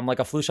like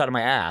a flu shot in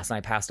my ass and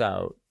I passed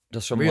out.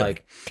 Just from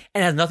like,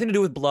 and it has nothing to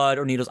do with blood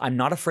or needles. I'm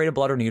not afraid of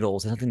blood or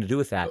needles. It has nothing to do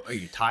with that. Are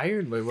you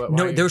tired?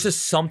 No, there's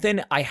just something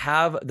I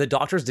have. The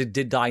doctors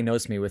did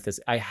diagnose me with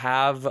this. I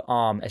have,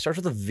 it starts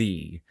with a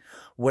V.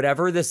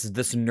 Whatever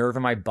this nerve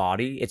in my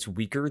body, it's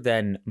weaker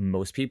than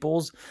most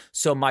people's.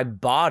 So my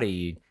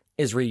body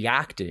is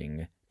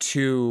reacting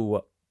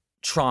to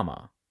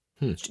trauma.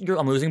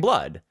 I'm losing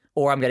blood.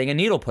 Or I'm getting a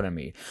needle put in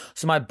me.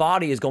 So my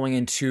body is going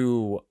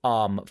into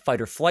fight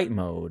or flight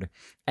mode.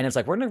 And it's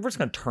like, we're just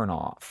going to turn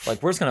off.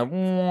 Like, we're just going to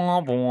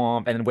womp,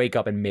 womp, and then wake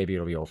up and maybe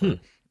it'll be over.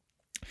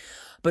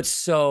 But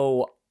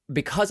so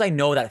because I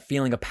know that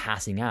feeling of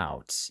passing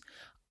out,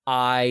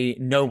 I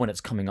know when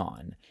it's coming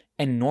on.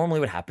 And normally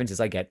what happens is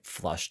I get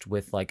flushed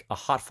with like a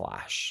hot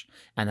flash,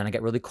 and then I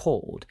get really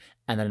cold,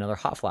 and then another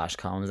hot flash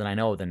comes, and I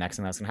know the next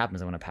thing that's going to happen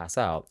is I'm going to pass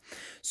out.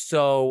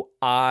 So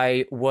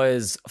I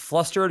was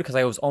flustered because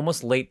I was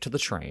almost late to the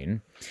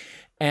train,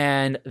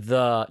 and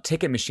the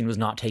ticket machine was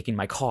not taking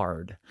my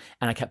card,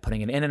 and I kept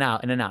putting it in and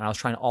out, and I was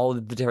trying all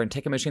the different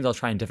ticket machines. I was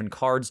trying different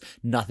cards.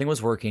 Nothing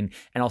was working.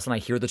 And all of a sudden I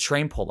hear the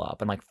train pull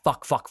up. I'm like,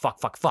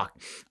 fuck.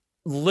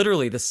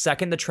 Literally, the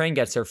second the train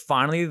gets there,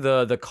 finally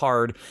the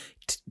card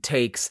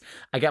takes.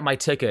 I get my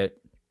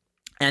ticket,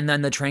 and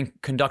then the train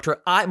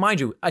conductor. Mind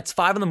you, it's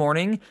 5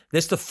 a.m.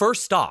 This is the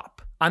first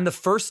stop. I'm the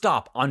first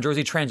stop on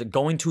Jersey Transit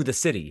going to the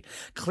city.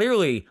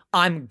 Clearly,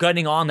 I'm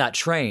getting on that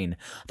train.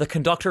 The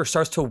conductor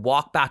starts to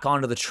walk back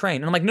onto the train,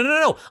 and I'm like,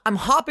 no, I'm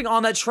hopping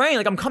on that train.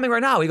 Like, I'm coming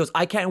right now. He goes,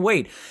 I can't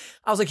wait.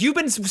 I was like, you've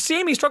been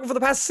seeing me struggle for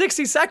the past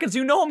 60 seconds.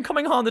 You know I'm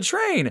coming on the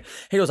train.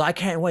 He goes, I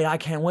can't wait.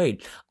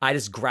 I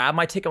just grab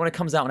my ticket when it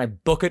comes out and I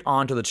book it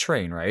onto the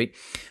train, right?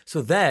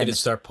 So then... Did it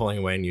start pulling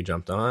away and you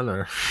jumped on,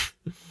 or...?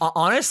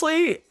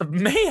 Honestly, it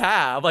may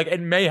have.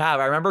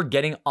 I remember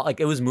getting... Like,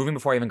 it was moving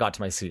before I even got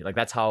to my seat. Like,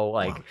 that's how,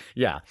 like... Wow.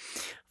 Yeah.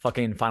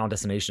 Fucking Final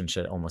Destination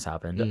shit almost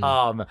happened.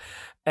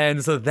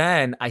 And so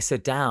then I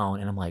sit down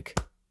and I'm like,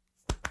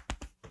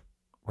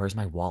 where's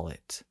my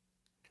wallet?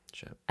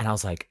 Shit. And I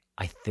was like,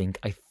 I think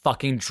I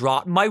fucking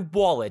dropped my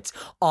wallet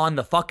on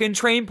the fucking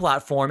train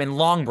platform in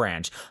Long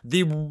Branch.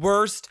 The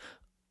worst.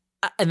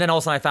 And then all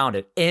of a sudden I found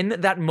it. In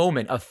that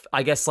moment of,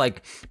 I guess,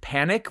 like,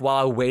 panic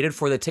while I waited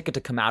for the ticket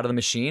to come out of the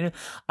machine,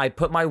 I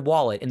put my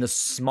wallet in the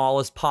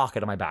smallest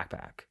pocket of my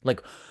backpack.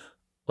 Like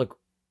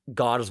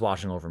God is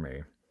watching over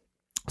me.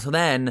 So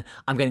then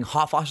I'm getting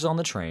hot flashes on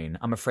the train.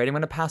 I'm afraid I'm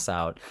going to pass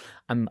out.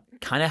 I'm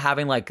kind of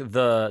having like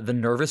the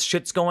nervous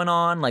shits going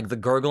on, like the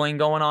gurgling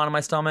going on in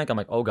my stomach. I'm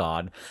like, oh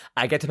God.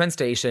 I get to Penn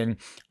Station.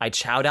 I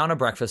chow down a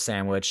breakfast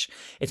sandwich.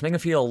 It's making me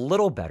feel a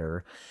little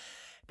better.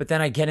 But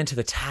then I get into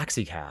the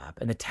taxi cab,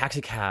 and the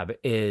taxi cab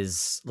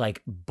is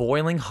like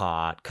boiling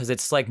hot because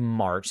it's like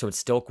March, so it's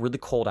still really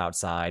cold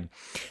outside.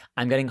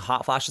 I'm getting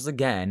hot flashes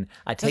again.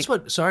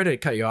 Sorry to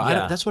cut you off.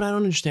 Yeah. That's what I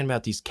don't understand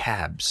about these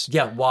cabs.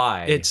 Yeah,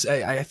 why?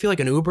 I feel like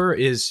an Uber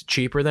is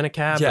cheaper than a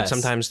cab, Yes.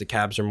 and sometimes the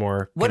cabs are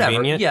more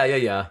convenient.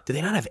 Yeah. Do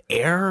they not have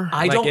air?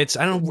 I don't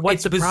know what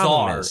it's the bizarre.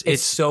 problem is.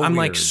 It's so I'm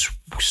weird.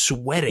 like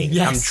sweating.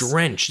 Yes. I'm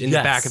drenched in the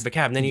back of the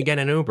cab. And then you get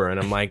an Uber, and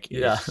I'm like,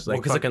 it's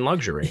like fucking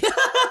luxury.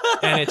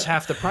 And it's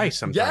half the price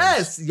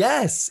sometimes.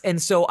 Yes.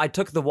 And so I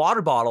took the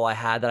water bottle I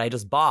had that I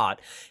just bought,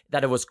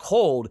 that it was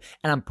cold,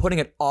 and I'm putting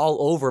it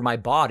all over my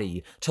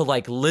body to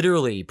like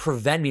literally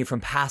prevent me from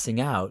passing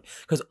out.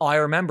 Because all I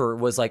remember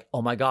was like,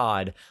 oh my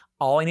God,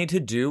 all I need to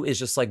do is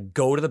just like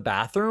go to the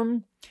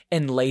bathroom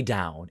and lay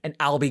down and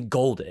I'll be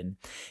golden.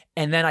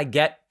 And then I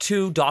get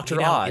to Dr.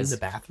 Oz. In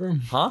the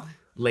bathroom? Huh?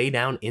 Lay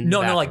down in the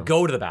bathroom? No, like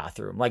go to the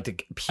bathroom, like to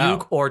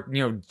puke or,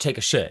 take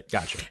a shit.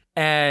 Gotcha.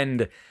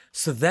 And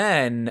so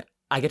then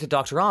I get to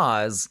Dr.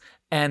 Oz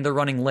and they're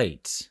running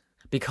late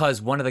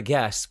because one of the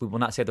guests, we will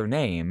not say their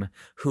name,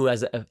 who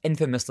is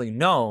infamously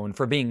known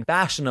for being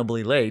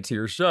fashionably late to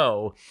your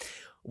show,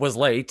 was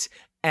late.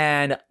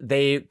 And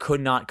they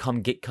could not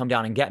come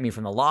down and get me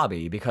from the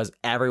lobby because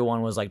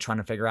everyone was like trying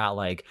to figure out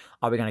like,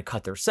 are we going to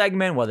cut their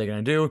segment? What are they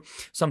going to do?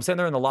 So I'm sitting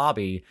there in the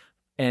lobby.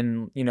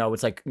 And,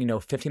 it's like,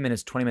 15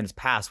 minutes, 20 minutes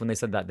past when they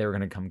said that they were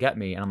going to come get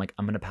me. And I'm like,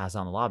 I'm going to pass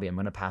out in the lobby. I'm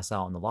going to pass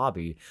out in the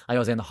lobby. Like I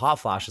was in the hot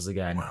flashes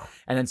again. Wow.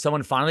 And then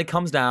someone finally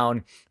comes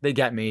down. They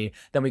get me.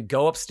 Then we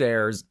go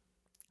upstairs.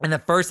 And the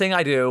first thing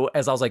I do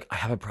is I was like, I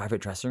have a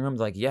private dressing room?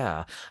 They're like,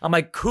 yeah. I'm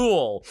like,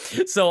 cool.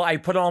 So I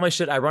put on all my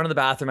shit. I run to the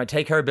bathroom. I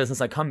take care of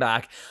business. I come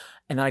back.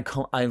 And then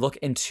I look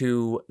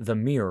into the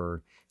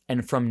mirror.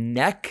 And from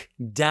neck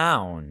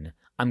down,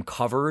 I'm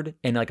covered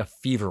in like a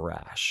fever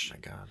rash. Oh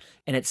my God.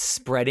 And it's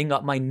spreading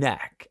up my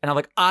neck. And I'm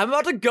like, I'm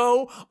about to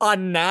go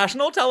on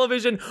national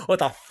television with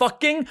a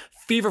fucking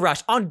fever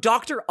rash on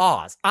Dr.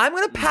 Oz. I'm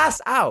going to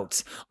pass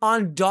out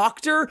on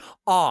Dr.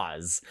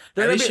 Oz.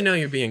 At least you know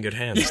you're being in good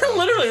hands. Yeah,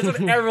 literally. That's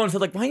what everyone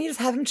said. Like, why don't you just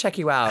have him check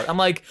you out? I'm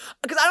like,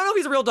 because I don't know if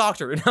he's a real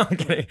doctor. No, I'm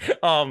kidding.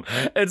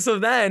 And so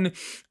then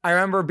I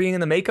remember being in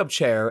the makeup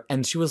chair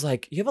and she was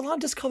like, you have a lot of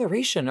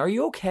discoloration. Are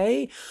you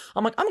okay?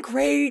 I'm like, I'm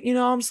great.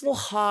 I'm just a little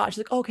hot. She's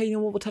like, okay,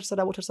 we'll touch that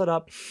up. We'll touch that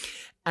up.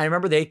 I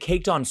remember they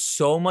caked on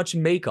so much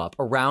makeup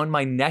around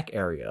my neck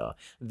area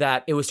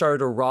that it was started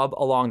to rub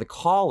along the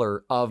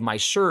collar of my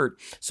shirt.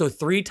 So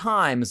 3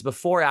 times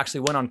before I actually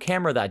went on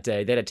camera that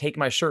day, they had to take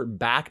my shirt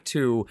back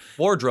to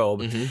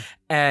wardrobe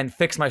and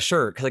fix my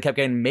shirt because I kept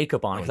getting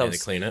makeup on. They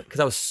clean it?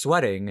 Because I was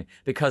sweating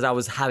because I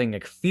was having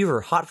like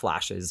fever, hot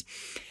flashes.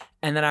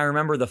 And then I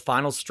remember the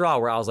final straw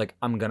where I was like,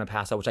 I'm going to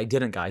pass out, which I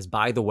didn't, guys.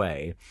 By the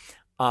way,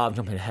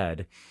 jumping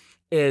ahead,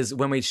 is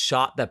when we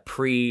shot the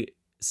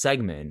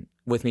pre-segment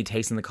with me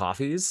tasting the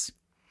coffees,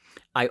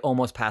 I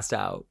almost passed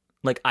out.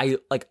 I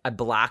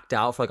blacked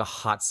out for like a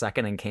hot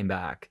second and came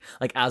back.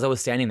 Like as I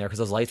was standing there, because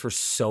those lights were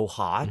so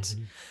hot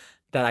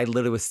that I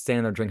literally was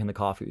standing there drinking the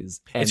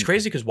coffees. And it's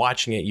crazy because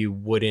watching it, you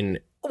wouldn't.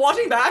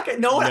 Watching back,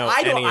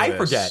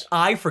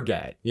 I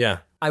forget. Yeah.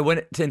 I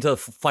went into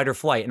fight or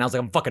flight and I was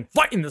like, I'm fucking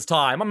fighting this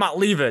time. I'm not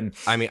leaving.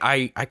 I mean,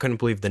 I couldn't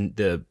believe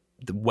the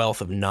wealth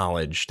of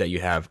knowledge that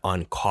you have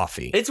on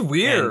coffee. It's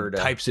weird.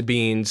 And types of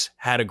beans,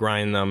 how to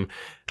grind them,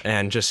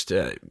 and just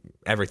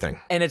everything.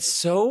 And it's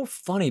so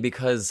funny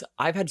because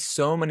I've had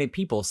so many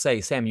people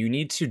say, Sam, you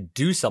need to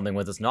do something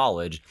with this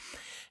knowledge.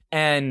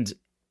 And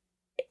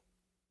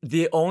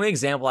the only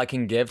example I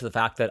can give to the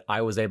fact that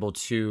I was able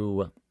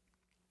to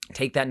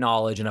take that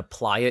knowledge and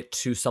apply it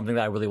to something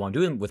that I really want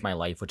to do with my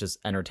life, which is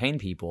entertain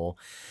people,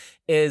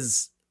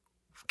 is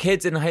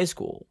kids in high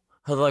school.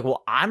 They're like,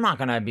 well, I'm not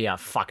going to be a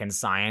fucking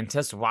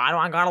scientist. Why do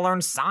I got to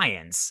learn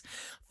science?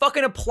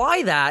 Fucking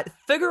apply that.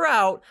 Figure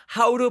out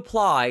how to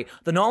apply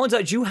the knowledge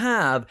that you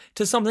have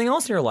to something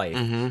else in your life.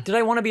 Did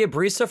I want to be a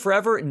barista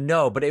forever?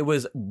 No, but it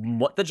was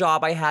what the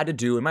job I had to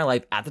do in my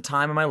life at the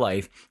time in my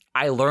life.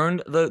 I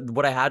learned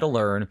what I had to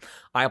learn.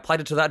 I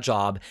applied it to that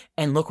job.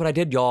 And look what I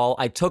did, y'all.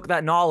 I took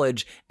that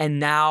knowledge and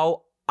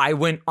now I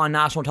went on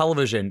national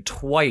television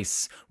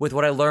twice with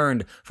what I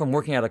learned from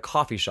working at a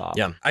coffee shop.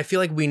 Yeah. I feel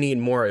like we need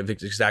more of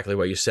exactly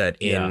what you said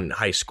in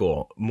high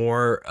school.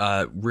 More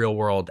real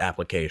world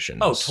applications.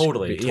 Oh,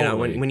 totally.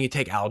 When you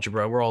take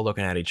algebra, we're all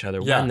looking at each other.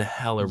 Yeah. When the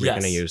hell are we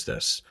going to use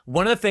this?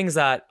 One of the things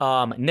that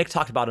Nick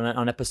talked about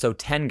on episode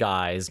 10,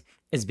 guys,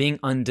 is being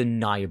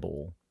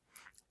undeniable.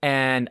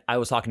 And I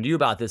was talking to you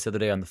about this the other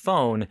day on the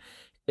phone,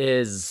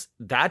 is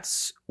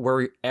that's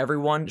where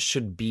everyone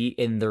should be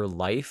in their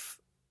life,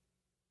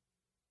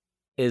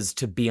 is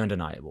to be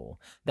undeniable.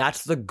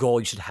 That's the goal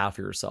you should have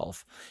for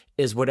yourself,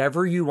 is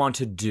whatever you want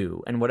to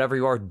do and whatever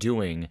you are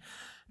doing,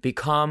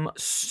 become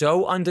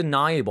so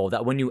undeniable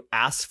that when you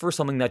ask for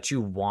something that you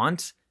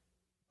want,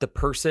 the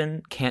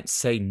person can't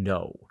say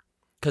no.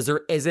 Because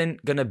there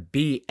isn't going to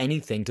be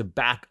anything to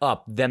back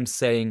up them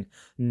saying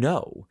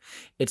no.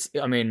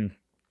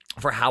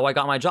 For how I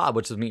got my job,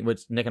 which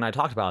Nick and I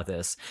talked about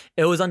this,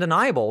 it was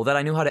undeniable that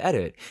I knew how to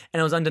edit.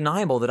 And it was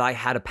undeniable that I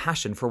had a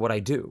passion for what I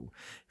do.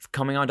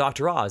 Coming on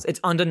Dr. Oz,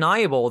 it's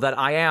undeniable that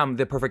I am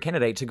the perfect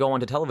candidate to go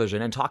onto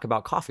television and talk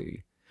about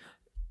coffee.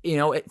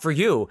 for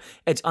you,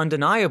 it's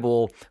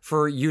undeniable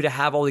for you to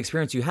have all the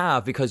experience you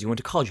have because you went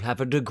to college, you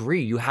have a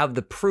degree, you have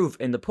the proof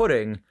in the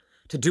pudding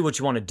to do what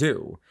you want to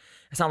do.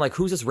 It's not like,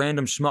 who's this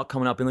random schmuck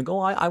coming up and like, oh,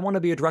 I want to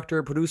be a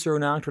director, producer,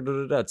 an actor, da,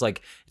 da, da. It's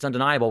like, it's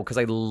undeniable because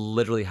I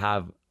literally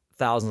have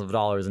thousands of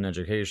dollars in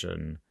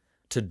education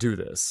to do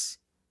this.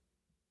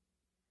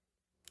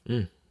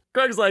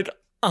 Greg's like,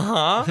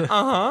 That's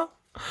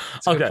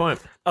a good point.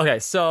 Okay,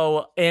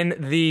 so in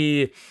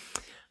the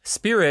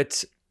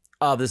spirit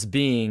of this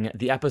being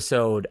the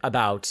episode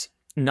about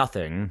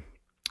nothing,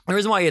 the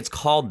reason why it's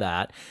called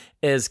that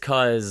is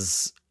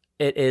because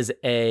it is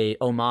a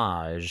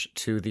homage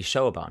to the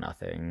show about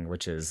nothing,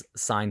 which is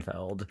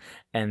Seinfeld,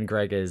 and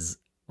Greg is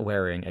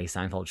wearing a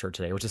Seinfeld shirt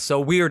today, which is so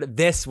weird.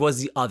 This was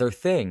the other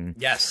thing.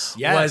 Yes.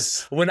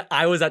 Was when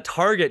I was at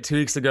Target 2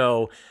 weeks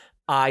ago,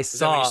 I saw... Is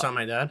that when you saw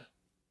my dad?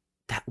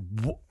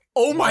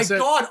 Oh my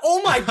God.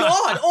 Oh my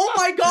God. Oh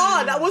my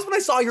God. That was when I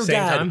saw your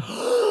dad.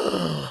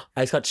 I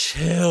just got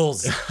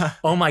chills.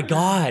 Oh my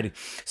God.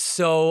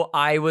 So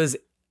I was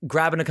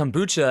grabbing a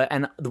kombucha,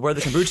 and where the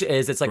kombucha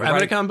is, it's like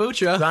grabbing a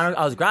kombucha.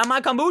 I was grabbing my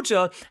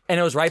kombucha, and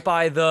it was right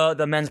by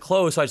the men's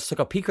clothes. So I just took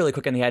a peek really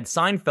quick, and they had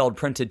Seinfeld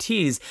printed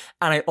tees.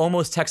 And I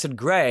almost texted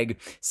Greg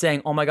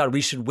saying, "Oh my God,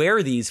 we should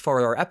wear these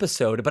for our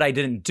episode," but I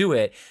didn't do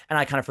it, and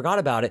I kind of forgot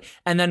about it.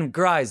 And then,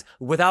 guys,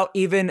 without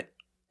even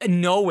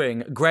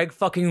knowing, Greg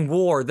fucking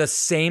wore the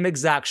same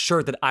exact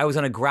shirt that I was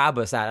gonna grab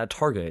us at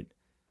Target.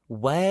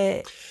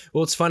 What?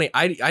 Well, it's funny.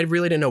 I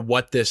really didn't know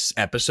what this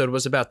episode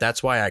was about.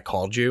 That's why I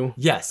called you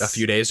a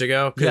few days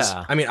ago. Because,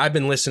 I mean, I've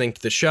been listening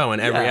to the show,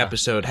 and every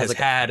episode has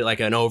had like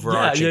an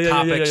overarching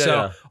topic.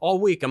 So all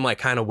week, I'm like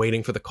kind of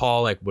waiting for the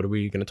call. Like, what are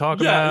we going to talk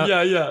about?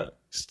 Yeah.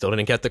 Still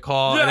didn't get the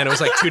call. And then it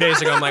was like 2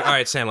 days ago. I'm like, all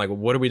right, Sam, like,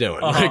 what are we doing?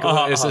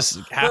 Is this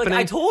happening? Like,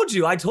 I told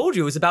you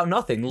it was about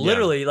nothing.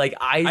 Literally, like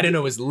I didn't know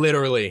it was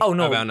literally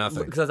about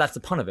nothing. Because that's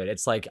the pun of it.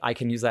 It's like, I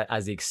can use that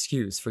as the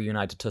excuse for you and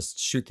I to just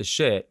shoot the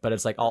shit, but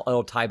it's like,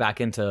 it'll tie back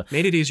into...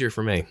 Made it easier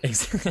for me.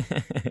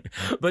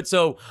 But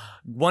so,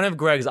 one of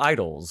Greg's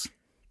idols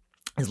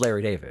is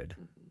Larry David.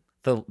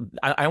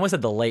 I almost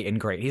said the late and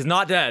great. He's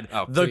not dead.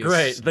 Oh, the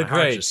please.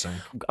 great.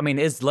 I mean,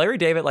 is Larry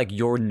David like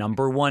your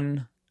number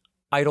one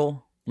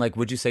idol? Like,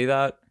 would you say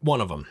that? One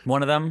of them.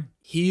 One of them?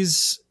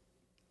 He's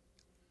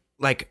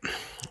like,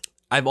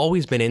 I've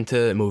always been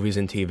into movies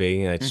and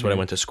TV. That's what I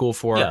went to school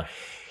for. Yeah.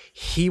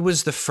 He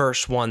was the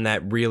first one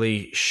that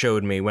really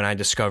showed me when I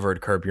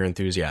discovered Curb Your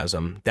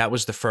Enthusiasm. That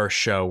was the first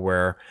show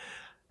where,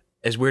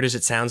 as weird as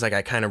it sounds, like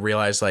I kind of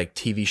realized like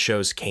TV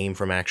shows came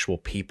from actual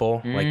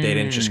people. Like they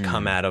didn't just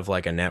come out of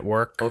like a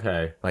network.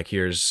 Okay. Like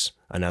here's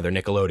another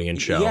Nickelodeon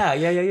show. Yeah.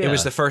 It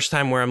was the first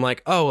time where I'm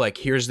like, oh, like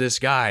here's this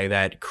guy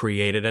that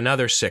created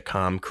another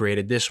sitcom,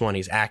 created this one,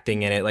 he's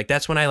acting in it. Like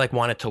that's when I like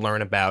wanted to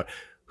learn about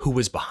who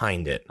was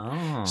behind it.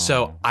 Oh,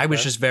 so I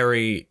was just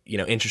very,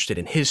 interested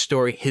in his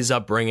story, his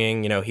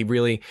upbringing.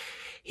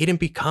 He didn't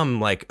become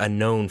like a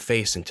known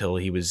face until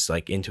he was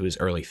like into his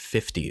early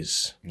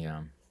 50s.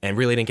 Yeah. And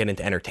really didn't get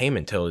into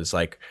entertainment until his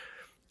like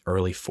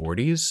early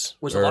 40s.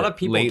 Which a lot of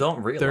people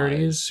don't realize.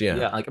 30s,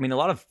 yeah. Like, I mean, a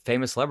lot of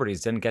famous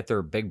celebrities didn't get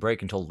their big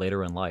break until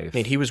later in life. I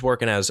mean, he was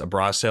working as a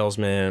bra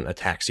salesman, a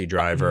taxi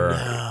driver.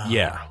 No.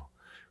 Yeah.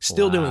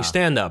 Still doing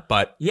stand-up,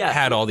 but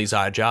had all these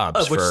odd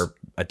jobs for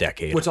a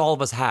decade. Which all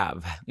of us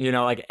have.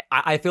 Like,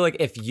 I feel like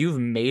if you've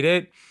made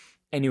it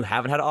and you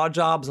haven't had odd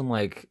jobs, I'm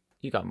like,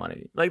 you got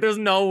money. Like, there's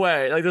no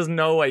way. Like, there's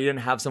no way you didn't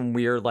have some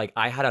weird, like,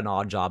 I had an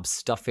odd job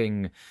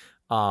stuffing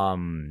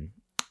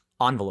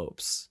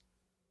envelopes.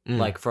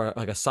 Like for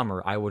like a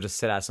summer, I would just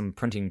sit at some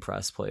printing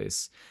press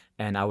place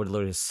and I would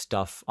literally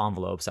stuff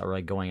envelopes that were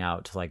like going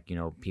out to like,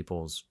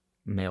 people's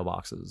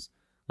mailboxes.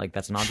 Like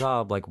that's an odd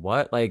job. Like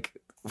what? Like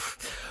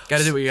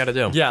gotta do what you gotta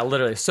do. Yeah,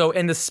 literally. So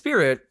in the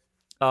spirit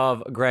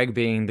of Greg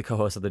being the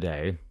co-host of the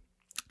day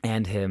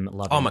and him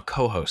loving... Oh, I'm a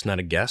co-host, not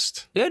a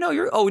guest? Yeah, no,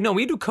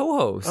 we do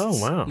co-hosts. Oh,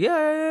 wow.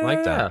 Yeah. I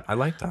like that. I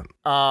like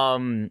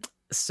that.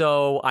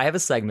 So I have a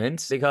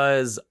segment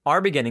because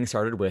our beginning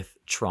started with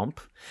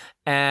Trump,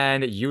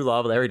 and you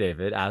love Larry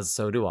David, as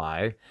so do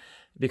I,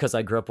 because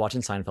I grew up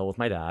watching Seinfeld with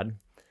my dad.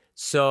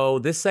 So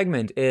this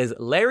segment is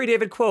Larry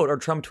David quote or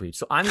Trump tweet.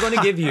 So I'm going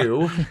to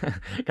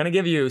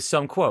give you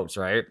some quotes,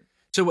 right?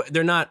 So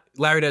they're not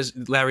Larry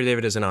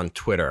David isn't on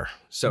Twitter.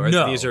 So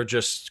these are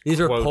just these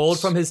quotes. are pulled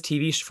from his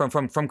TV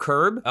from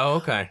Curb. Oh,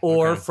 okay.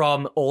 Or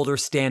from older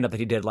stand up that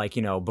he did, like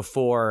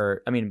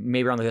before. I mean,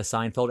 maybe around like the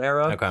Seinfeld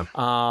era.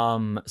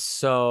 Okay.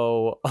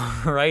 So,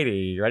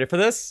 alrighty, you ready for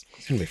this?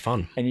 It's gonna be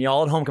fun. And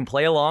y'all at home can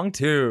play along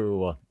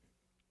too.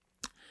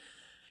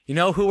 You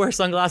know who wears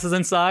sunglasses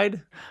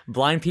inside?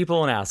 Blind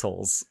people and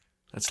assholes.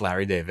 That's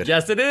Larry David.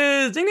 Yes, it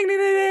is. Ding ding ding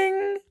ding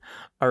ding.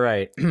 All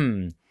right.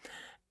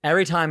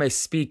 Every time I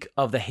speak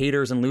of the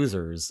haters and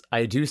losers,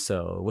 I do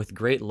so with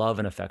great love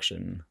and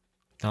affection.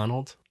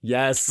 Donald?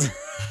 Yes.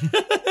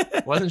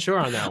 Wasn't sure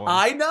on that one.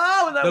 I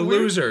know. The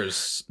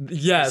losers.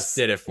 Yes.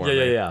 Did it for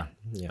me. Yeah.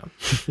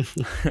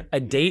 A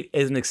date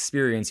is an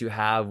experience you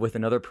have with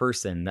another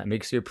person that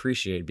makes you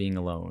appreciate being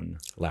alone.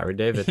 Larry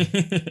David.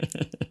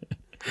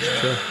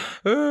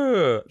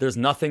 There's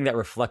nothing that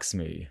reflects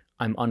me.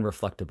 I'm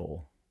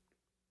unreflectable.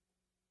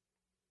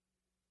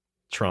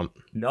 Trump.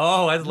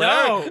 No, that's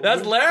Larry. No.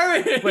 That's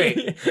Larry.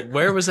 Wait,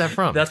 where was that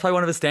from? That's probably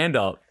one of his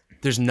stand-up.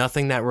 There's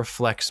nothing that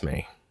reflects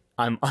me.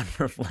 I'm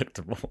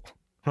unreflectable.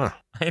 Huh.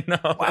 I know.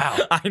 Wow.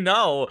 I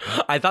know.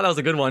 I thought that was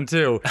a good one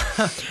too.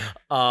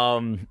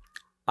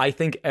 I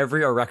think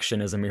every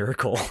erection is a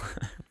miracle.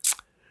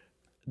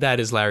 That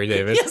is Larry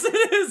David. Yes,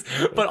 it is.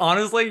 But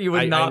honestly, you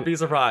would not be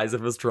surprised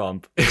if it was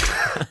Trump.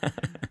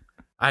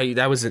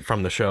 That was it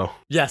from the show.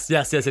 Yes.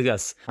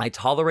 I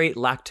tolerate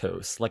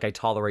lactose like I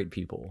tolerate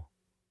people.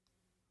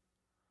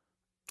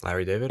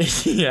 Larry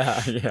David?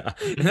 Yeah.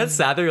 And that's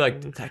sad that you're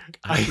like,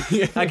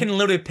 I can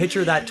literally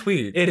picture that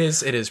tweet. It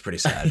is pretty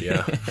sad,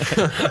 yeah.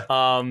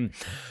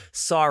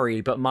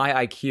 Sorry, but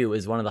my IQ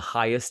is one of the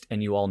highest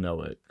and you all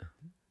know it.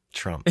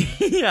 Trump.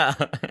 Yeah.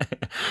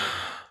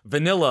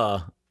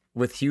 Vanilla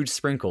with huge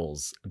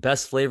sprinkles.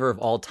 Best flavor of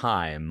all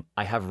time.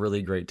 I have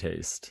really great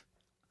taste.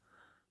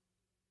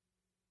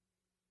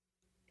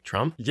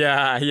 Trump?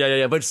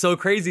 Yeah. But so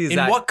crazy is in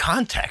what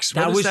context?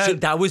 That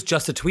was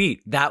just a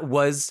tweet. That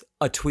was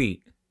a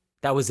tweet.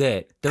 That was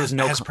it. There was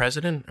no as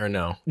president or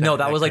no? No,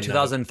 that was like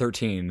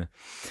 2013.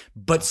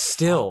 But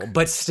still.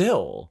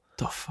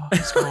 The fuck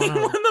is going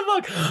on? What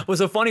the fuck? What's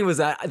so funny was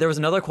that there was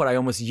another quote I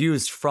almost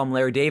used from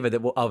Larry David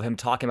of him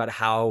talking about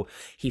how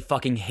he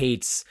fucking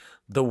hates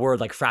the word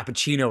like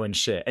frappuccino and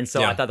shit. And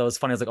so I thought that was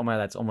funny. I was like, oh my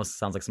God, that almost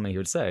sounds like something he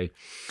would say.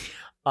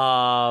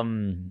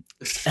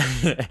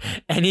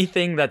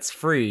 Anything that's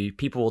free,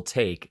 people will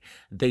take.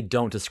 They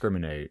don't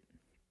discriminate.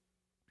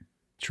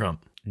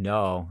 Trump.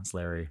 No, it's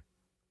Larry.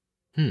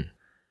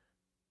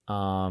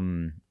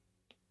 Some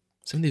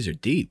of these are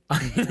deep.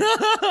 Here's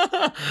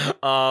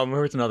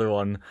another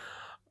one.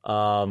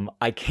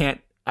 I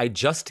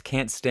just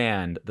can't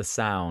stand the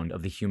sound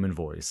of the human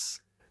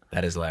voice.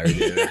 That is Larry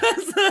David.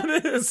 Yes,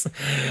 that is.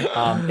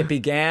 It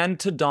began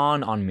to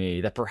dawn on me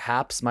that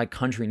perhaps my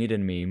country needed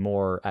me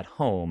more at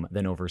home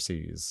than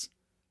overseas.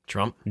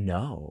 Trump?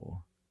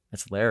 No,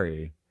 that's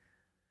Larry.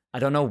 I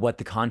don't know what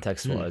the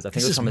context was. I think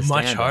this it was from is his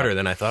much stand-up. harder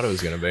than I thought it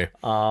was going to be.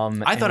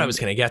 I thought I was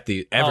going to get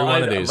every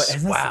one of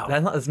these. Wow.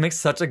 This makes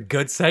such a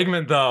good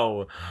segment,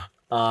 though.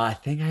 I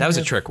think that was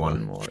a trick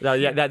one. More.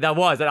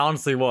 That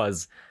honestly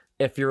was.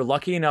 If you're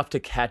lucky enough to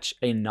catch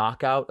a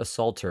knockout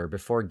assaulter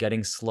before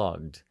getting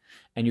slugged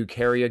and you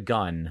carry a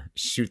gun,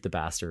 shoot the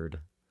bastard.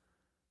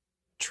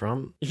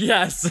 Trump?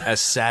 Yes. As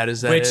sad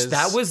as that is. Which,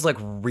 that was like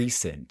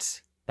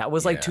recent. That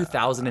was like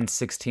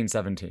 2016,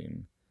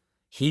 17.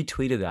 He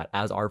tweeted that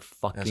as our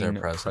fucking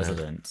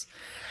president.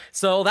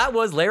 So that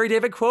was Larry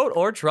David quote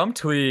or Trump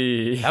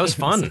tweet. That was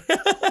fun.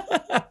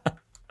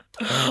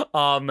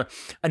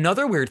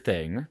 Another weird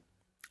thing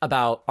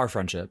about our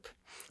friendship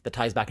that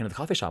ties back into the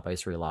coffee shop I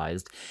just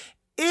realized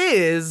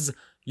is,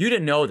 you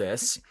didn't know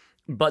this,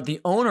 but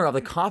the owner of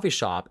the coffee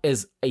shop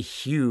is a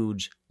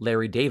huge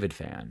Larry David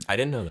fan. I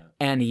didn't know that.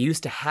 And he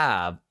used to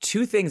have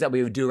two things that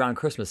we would do around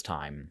Christmas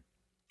time.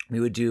 We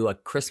would do a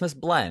Christmas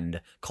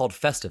blend called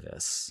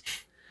Festivus.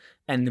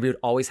 And we would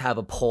always have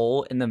a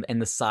pole in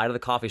the side of the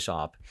coffee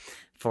shop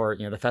for,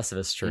 the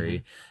Festivus tree.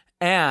 Mm-hmm.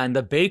 And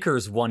the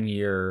bakers one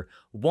year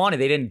they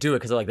didn't do it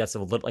because they're like, that's a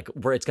little, like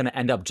where it's going to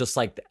end up just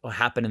like what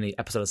happened in the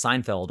episode of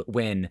Seinfeld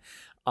when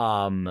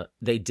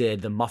they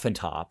did the muffin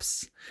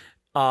tops.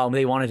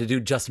 They wanted to do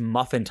just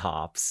muffin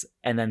tops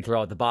and then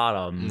throw out the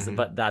bottoms,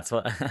 but that's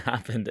what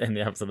happened in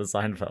the episode of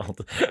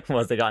Seinfeld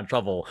was they got in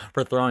trouble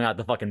for throwing out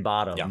the fucking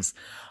bottoms.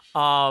 Yeah.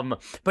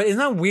 But isn't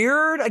that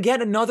weird?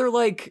 Again, another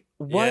like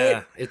what?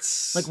 Yeah,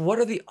 it's like what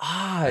are the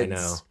odds? I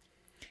know.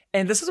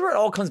 And this is where it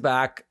all comes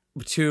back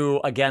to,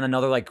 again,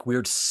 another like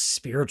weird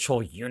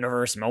spiritual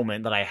universe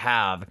moment that I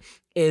have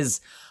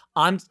is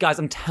I'm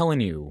telling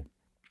you,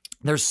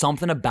 there's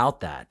something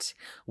about that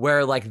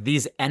where like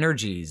these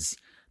energies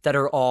that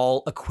are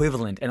all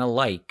equivalent and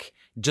alike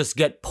just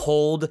get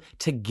pulled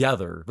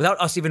together without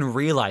us even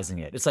realizing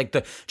it. It's like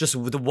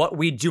what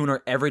we do in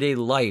our everyday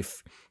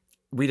life,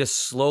 we just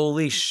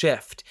slowly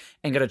shift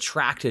and get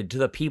attracted to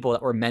the people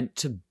that we're meant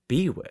to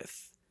be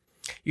with.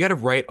 You got to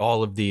write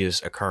all of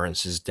these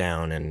occurrences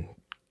down and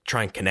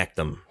try and connect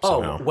them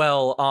somehow. Oh,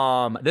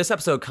 well, this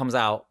episode comes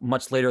out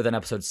much later than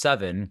episode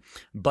 7,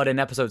 but in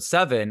episode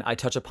 7, I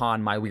touch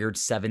upon my weird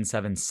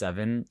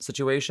 777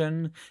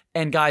 situation.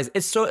 And guys,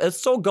 it's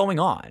still going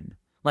on.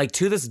 Like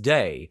to this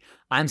day,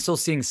 I'm still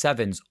seeing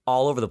sevens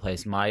all over the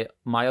place. My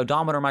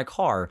odometer, my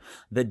car,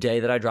 the day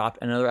that I dropped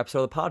another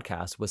episode of the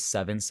podcast was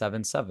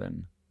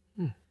 777.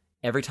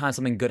 Every time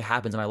something good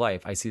happens in my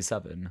life, I see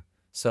 7.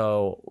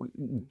 So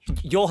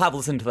you'll have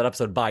listened to that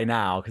episode by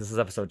now because this is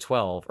episode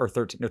 12 or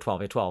 13, no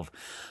 12, 12.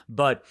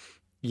 But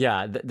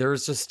yeah,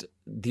 there's just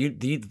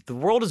the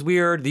world is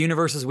weird. The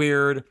universe is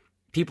weird.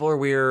 People are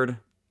weird.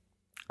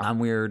 I'm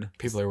weird.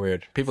 People are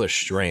weird. People are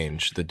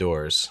strange. The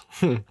Doors.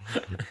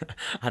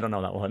 I don't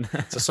know that one.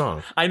 It's a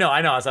song. I know.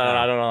 I don't know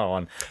that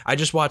one. I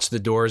just watched the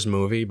Doors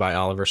movie by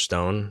Oliver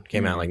Stone.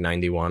 Came out like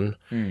 91.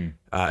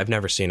 I've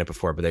never seen it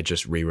before, but they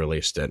just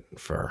re-released it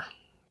for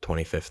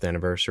 25th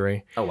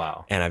anniversary. Oh,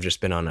 wow. And I've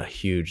just been on a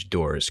huge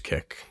Doors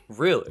kick.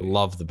 Really?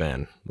 Love the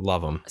band.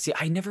 Love them. See,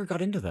 I never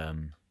got into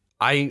them.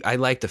 I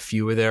liked a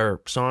few of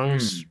their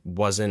songs.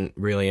 Wasn't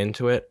really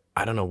into it.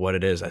 I don't know what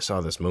it is. I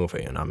saw this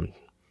movie and I'm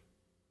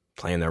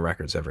playing their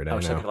records every day I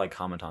wish I now. could like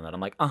comment on that. I'm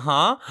like,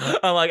 I'm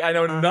like, I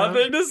know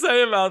nothing to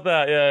say about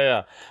that.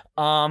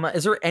 Yeah.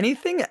 Is there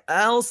anything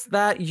else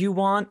that you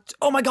want?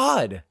 Oh my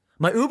God.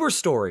 My Uber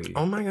story.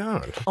 Oh my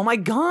God. Oh my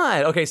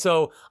God. Okay,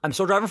 so I'm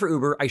still driving for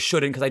Uber. I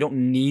shouldn't because I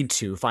don't need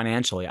to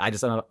financially.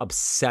 I'm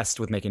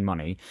obsessed with making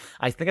money.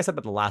 I think I said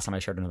that the last time I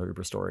shared another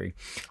Uber story.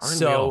 Aren't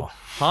we all?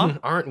 Huh?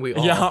 Aren't we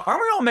all? Yeah, aren't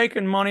we all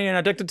making money and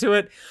addicted to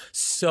it?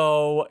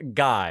 So,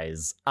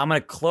 guys, I'm going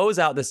to close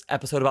out this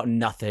episode about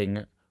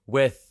nothing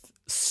with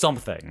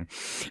something.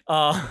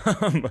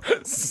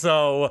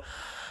 So,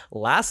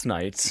 last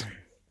night,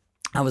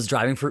 I was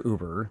driving for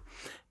Uber.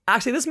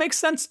 Actually, this makes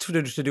sense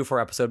to do for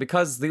our episode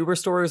because the Uber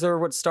stories are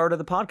what started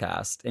the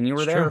podcast, and you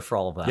were there for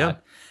all of that. Yeah.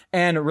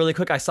 And really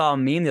quick, I saw a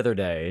meme the other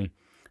day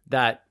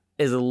that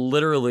is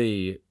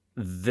literally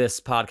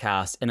this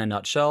podcast in a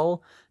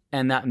nutshell,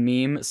 and that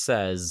meme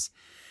says,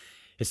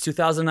 "It's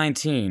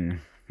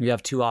 2019. You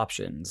have two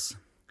options: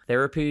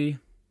 therapy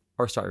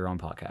or start your own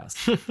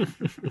podcast."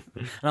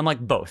 And I'm like,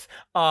 both.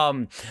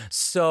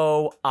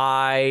 So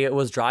I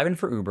was driving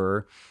for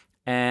Uber,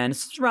 and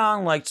it's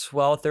around like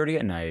 12:30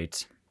 at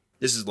night.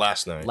 This is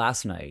last night.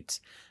 Last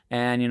night.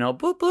 And,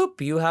 boop,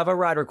 boop, you have a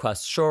ride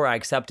request. Sure, I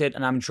accept it.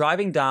 And I'm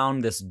driving down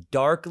this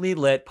darkly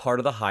lit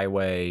part of the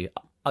highway.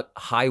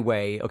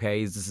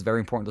 Okay, this is very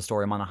important to the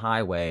story. I'm on a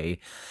highway.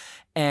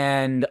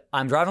 And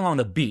I'm driving along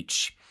the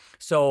beach.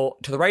 So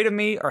to the right of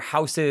me are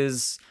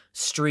houses,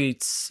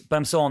 streets, but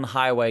I'm still on the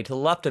highway. To the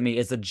left of me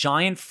is the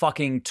giant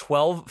fucking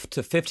 12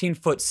 to 15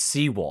 foot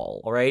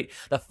seawall, all right?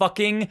 The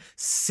fucking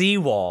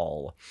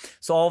seawall.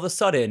 So all of a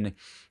sudden,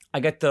 I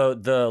get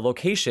the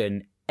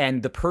location,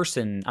 and the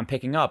person I'm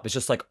picking up is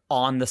just like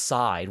on the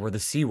side where the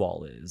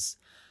seawall is.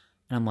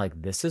 And I'm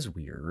like, this is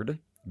weird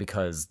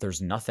because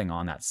there's nothing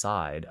on that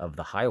side of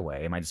the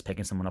highway. Am I just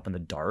picking someone up in the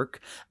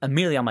dark?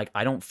 Immediately, I'm like,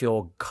 I don't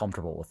feel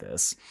comfortable with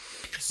this.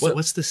 So,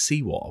 what's the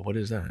seawall? What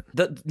is that?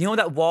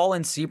 That wall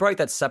in Seabright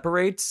that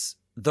separates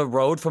the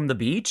road from the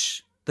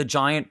beach? The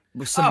giant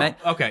cement.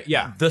 Oh, okay,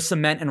 yeah. The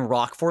cement and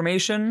rock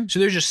formation. So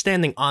they're just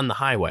standing on the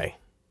highway.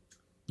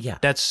 Yeah.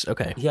 That's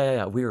okay.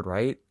 Yeah. Weird,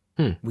 right?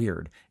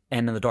 Weird.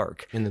 And in the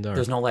dark.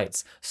 There's no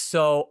lights.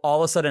 So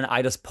all of a sudden,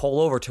 I just pull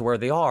over to where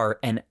they are,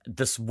 and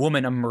this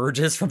woman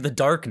emerges from the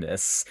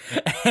darkness,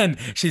 and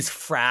she's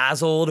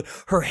frazzled.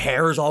 Her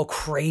hair is all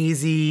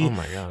crazy. Oh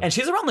my God. And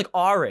she's around like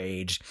our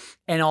age.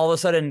 And all of a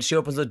sudden, she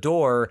opens the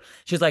door.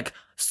 She's like,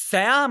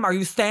 "Sam, are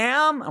you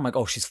Sam?" I'm like,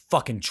 oh, she's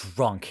fucking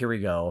drunk. Here we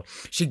go.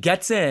 She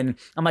gets in.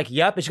 I'm like,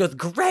 yep. And she goes,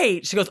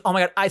 great. She goes, oh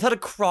my God, I had to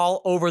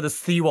crawl over the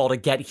seawall to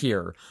get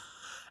here.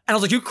 And I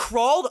was like, you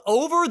crawled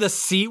over the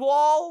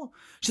seawall?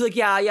 She's like,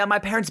 yeah, my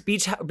parents'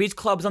 beach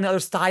club's on the other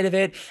side of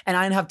it, and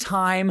I didn't have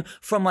time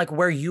from like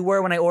where you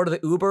were when I ordered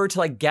the Uber to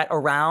like get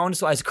around,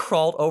 so I just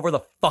crawled over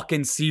the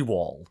fucking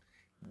seawall.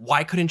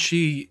 Why couldn't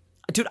she?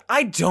 Dude,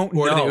 I don't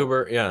know. Order the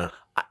Uber, yeah.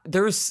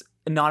 There's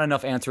not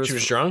enough answers. She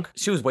was drunk?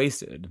 She was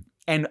wasted.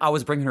 And I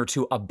was bringing her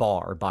to a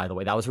bar, by the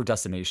way. That was her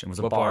destination, was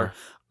a bar.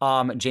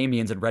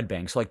 Jamie's in Red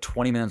Bank, so like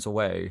 20 minutes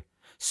away.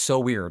 So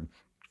weird.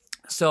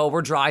 So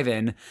we're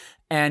driving,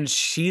 and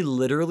she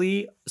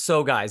literally,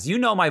 so guys, you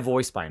know my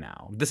voice by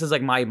now. This is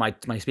like my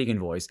speaking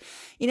voice.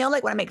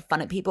 Like when I make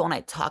fun of people and I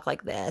talk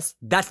like this.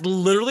 That's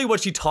literally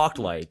what she talked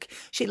like.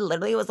 She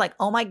literally was like,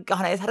 oh my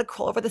God, I just had to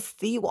crawl over the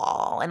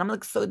seawall, and I'm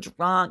like so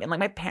drunk, and like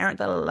my parents,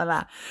 blah, blah, blah,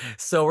 blah.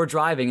 So we're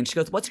driving, and she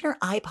goes, what's in your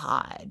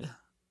iPod? And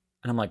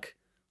I'm like,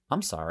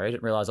 I'm sorry, I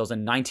didn't realize I was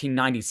in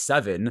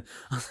 1997.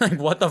 I was like,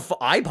 what the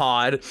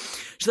iPod?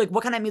 She's like,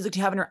 what kind of music do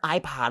you have on your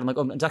iPod? I'm like,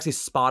 oh, it's actually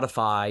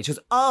Spotify. She goes,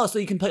 oh, so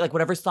you can play like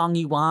whatever song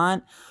you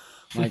want?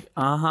 I'm like,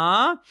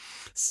 uh-huh.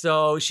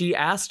 So she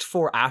asked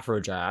for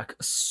Afrojack,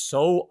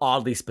 so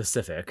oddly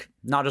specific,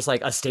 not just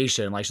like a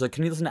station. Like, she's like,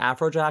 can you listen to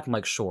Afrojack? I'm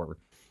like, sure.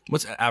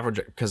 What's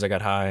Afrojack? Because I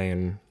got high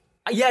and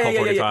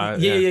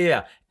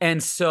yeah.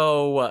 And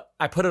so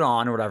I put it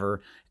on or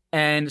whatever.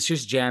 And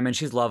she's jamming,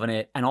 she's loving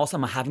it. And also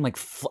I'm having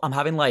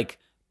like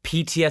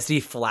PTSD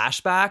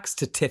flashbacks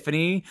to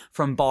Tiffany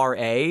from Bar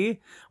A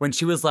when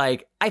she was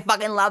like, I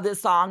fucking love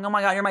this song. Oh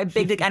my God, you're my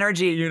big dick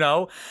energy,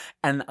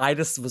 And I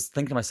just was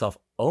thinking to myself,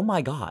 oh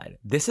my God,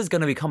 this is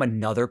going to become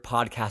another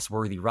podcast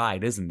worthy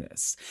ride, isn't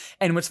this?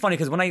 And what's funny,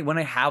 because when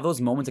I have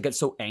those moments, I get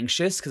so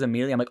anxious because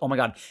immediately I'm like, oh my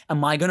God,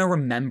 am I going to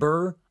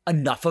remember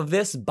enough of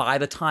this by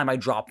the time I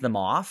drop them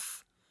off?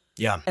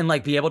 Yeah. And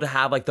like be able to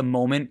have like the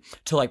moment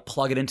to like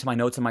plug it into my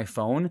notes on my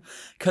phone.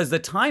 Because the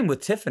time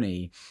with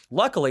Tiffany,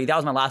 luckily that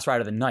was my last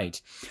ride of the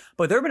night.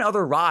 But there have been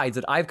other rides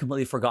that I've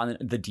completely forgotten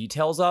the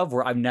details of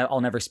where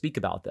I'll never speak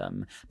about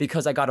them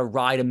because I got a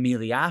ride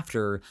immediately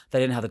after that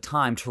I didn't have the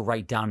time to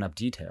write down enough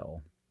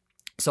detail.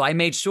 So I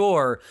made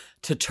sure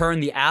to turn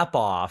the app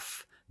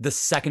off the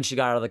second she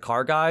got out of the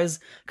car, guys,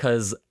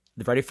 because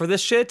ready for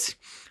this shit?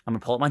 I'm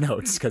gonna pull up my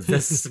notes because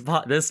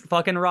this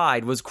fucking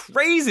ride was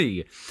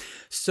crazy.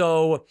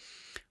 So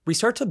we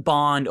start to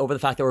bond over the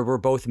fact that we're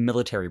both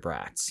military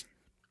brats.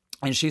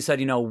 And she said,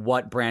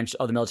 what branch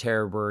of the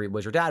military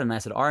was your dad? And I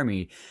said,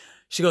 Army.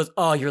 She goes,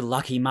 oh, you're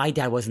lucky. My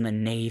dad was in the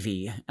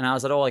Navy. And I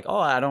was like,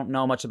 I don't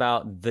know much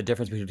about the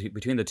difference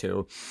between the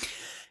two.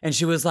 And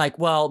she was like,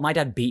 well, my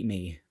dad beat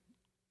me.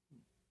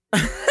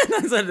 And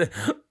I said,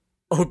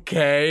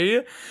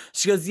 okay.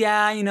 She goes,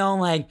 yeah,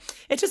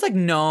 it's just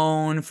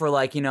known for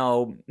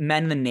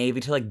men in the Navy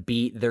to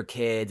beat their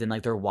kids and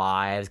their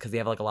wives because they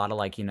have a lot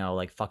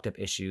of fucked up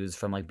issues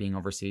from being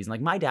overseas.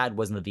 And my dad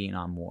was in the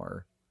Vietnam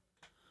War.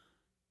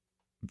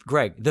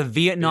 Greg, the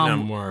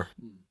Vietnam War.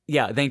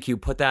 Yeah, thank you.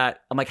 Put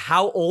that. I'm like,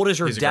 how old is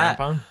your He's dad? A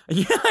grandpa?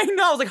 Yeah, I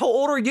know. I was like, how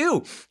old are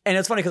you? And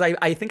it's funny because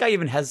I think I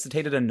even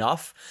hesitated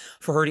enough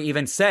for her to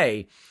even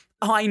say,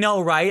 oh, I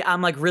know, right?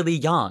 I'm really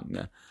young.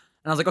 And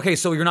I was like, okay,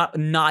 so you're not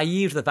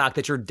naive to the fact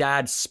that your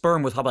dad's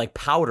sperm was probably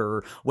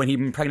powder when he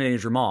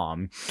impregnated your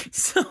mom.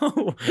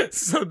 So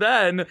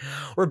then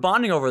we're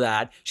bonding over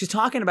that. She's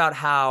talking about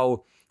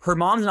how her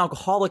mom's an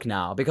alcoholic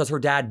now because her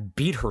dad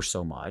beat her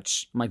so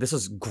much. I'm like, this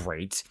is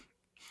great.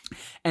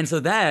 And so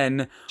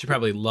then she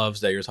probably loves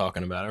that you're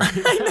talking about her.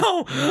 I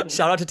know.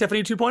 Shout out to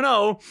Tiffany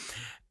 2.0.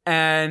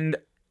 And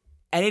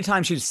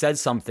anytime she said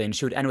something,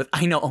 she would end with,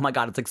 I know, oh my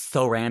God, it's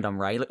so random,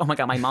 right? Oh my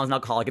God, my mom's an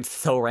alcoholic. It's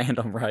so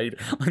random, right?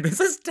 This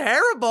is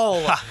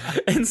terrible.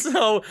 And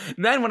so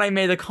then when I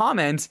made the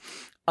comment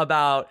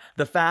about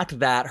the fact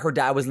that her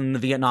dad was in the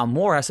Vietnam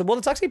War, I said, well,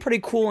 it's actually pretty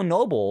cool and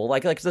noble.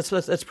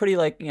 That's pretty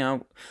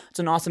it's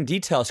an awesome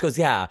detail. She goes,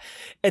 yeah,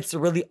 it's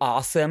really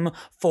awesome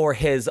for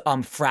his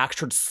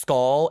fractured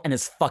skull and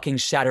his fucking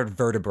shattered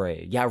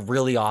vertebrae. Yeah,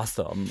 really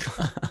awesome.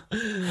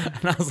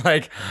 And I was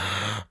like,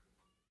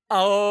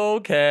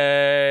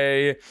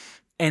 okay.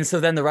 And so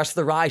then the rest of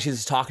the ride,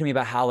 she's talking to me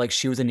about how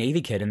she was a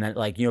Navy kid and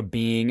that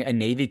being a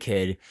Navy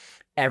kid,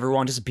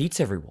 everyone just beats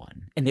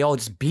everyone and they all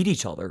just beat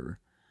each other.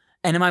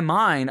 And in my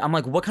mind, I'm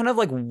like, what kind of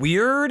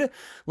weird,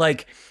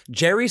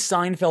 Jerry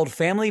Seinfeld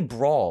family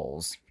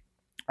brawls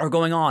are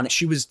going on?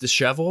 She was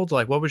disheveled?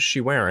 What was she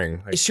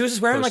wearing? She was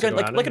just wearing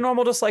a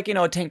normal, just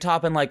a tank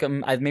top and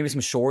maybe some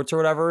shorts or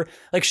whatever.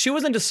 She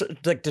wasn't just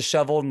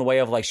disheveled in the way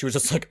of she was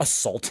just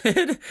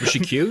assaulted. Was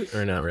she cute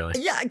or not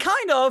really? Yeah,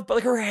 kind of.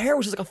 But her hair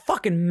was just a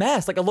fucking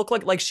mess. It looked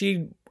like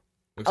she...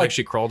 Looks like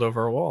she crawled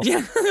over a wall. Yeah,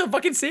 a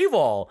fucking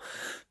seawall.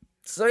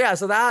 So yeah,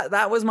 so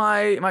that was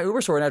my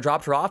Uber story, and I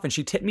dropped her off, and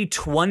she tipped me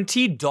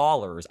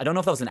 $20. I don't know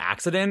if that was an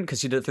accident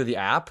because she did it through the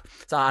app.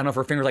 So I don't know if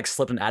her fingers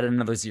slipped and added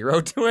another zero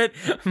to it.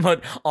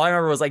 But all I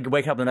remember was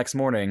waking up the next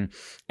morning,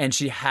 and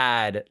she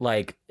had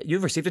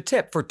you've received a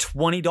tip for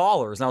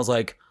 $20, and I was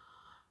like,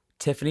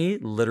 Tiffany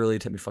literally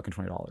tipped me fucking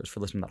 $20 for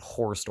listening to that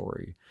horror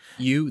story.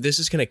 This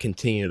is gonna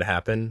continue to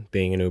happen.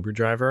 Being an Uber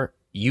driver,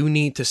 you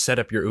need to set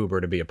up your Uber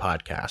to be a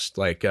podcast,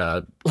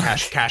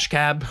 cash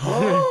cab.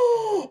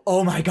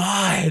 Oh my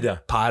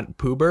God. Pod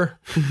Poober.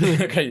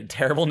 Okay,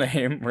 terrible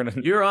name.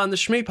 You're on the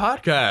Shmee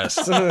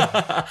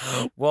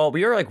podcast. Well,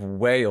 we are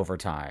way over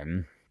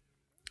time.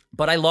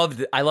 But I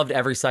loved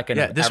every second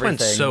of this everything.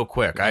 went so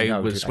quick.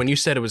 When you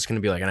said it was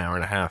going to be an hour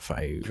and a half,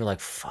 you're like,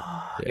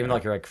 fuck. Yeah. Even though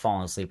you're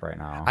falling asleep right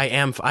now. I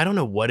am. I don't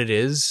know what it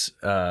is.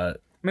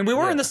 We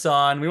were in the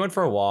sun. We went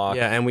for a walk.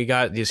 Yeah, and we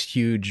got these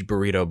huge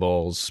burrito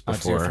bowls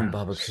before. From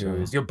Bubba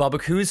Coos. Yo, Bubba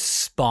Coos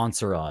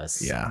sponsor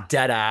us. Yeah.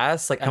 Dead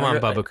ass. Come on,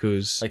 Bubba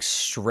Coos.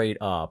 Straight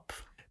up.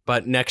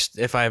 But next,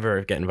 if I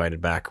ever get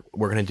invited back,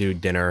 we're going to do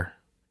dinner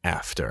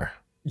after.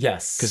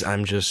 Yes. Because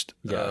I'm just...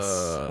 Yes.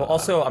 Well,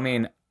 also,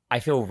 I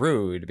feel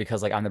rude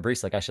because I'm the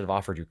barista. I should have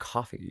offered you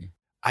coffee.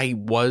 I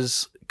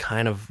was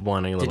kind of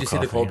wanting a little coffee.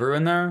 Did you see the cold brew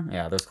in there?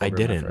 Yeah, there's cold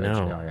brew in the fridge. I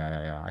didn't, no.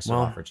 Yeah. I should have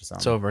offered you some.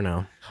 It's over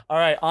now. All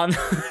right,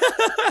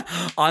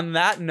 on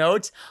that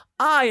note,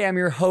 I am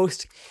your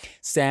host,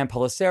 Sam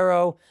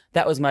Pellicero.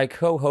 That was my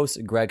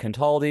co-host, Greg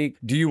Contaldi.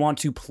 Do you want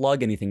to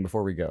plug anything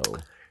before we go?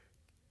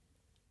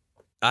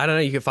 I don't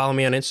know. You can follow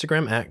me on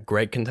Instagram at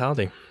Greg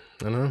Contaldi.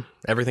 I don't know.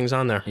 Everything's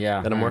on there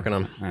that I'm working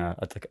on. Yeah,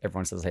 I think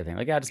everyone says the same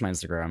thing. Just my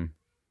Instagram.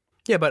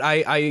 Yeah, but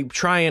I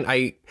try and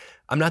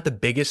I'm not the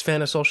biggest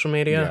fan of social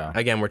media. Yeah.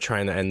 Again, we're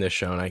trying to end this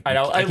show, and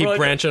I keep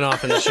branching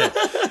off in this shit.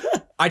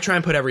 I try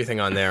and put everything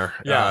on there.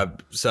 Yeah.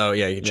 So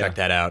yeah, you can check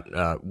that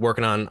out.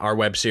 Working on our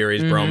web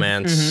series,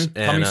 Bromance. And,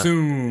 coming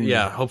soon.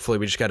 Yeah, hopefully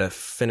we just got to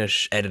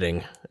finish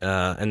editing.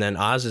 And then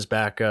Oz is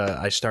back.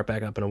 I start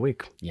back up in a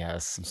week.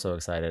 Yes, I'm so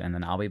excited. And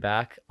then I'll be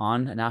back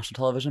on national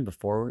television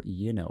before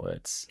you know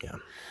it. Yeah.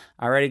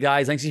 Alrighty,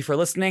 guys. Thanks you for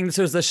listening. This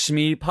was the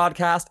Shmee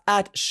Podcast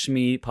at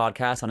Shmee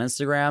Podcast on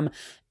Instagram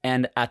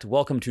and at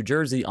Welcome to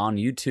Jersey on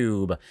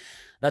YouTube.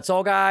 That's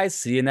all, guys.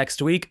 See you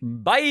next week.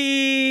 Bye.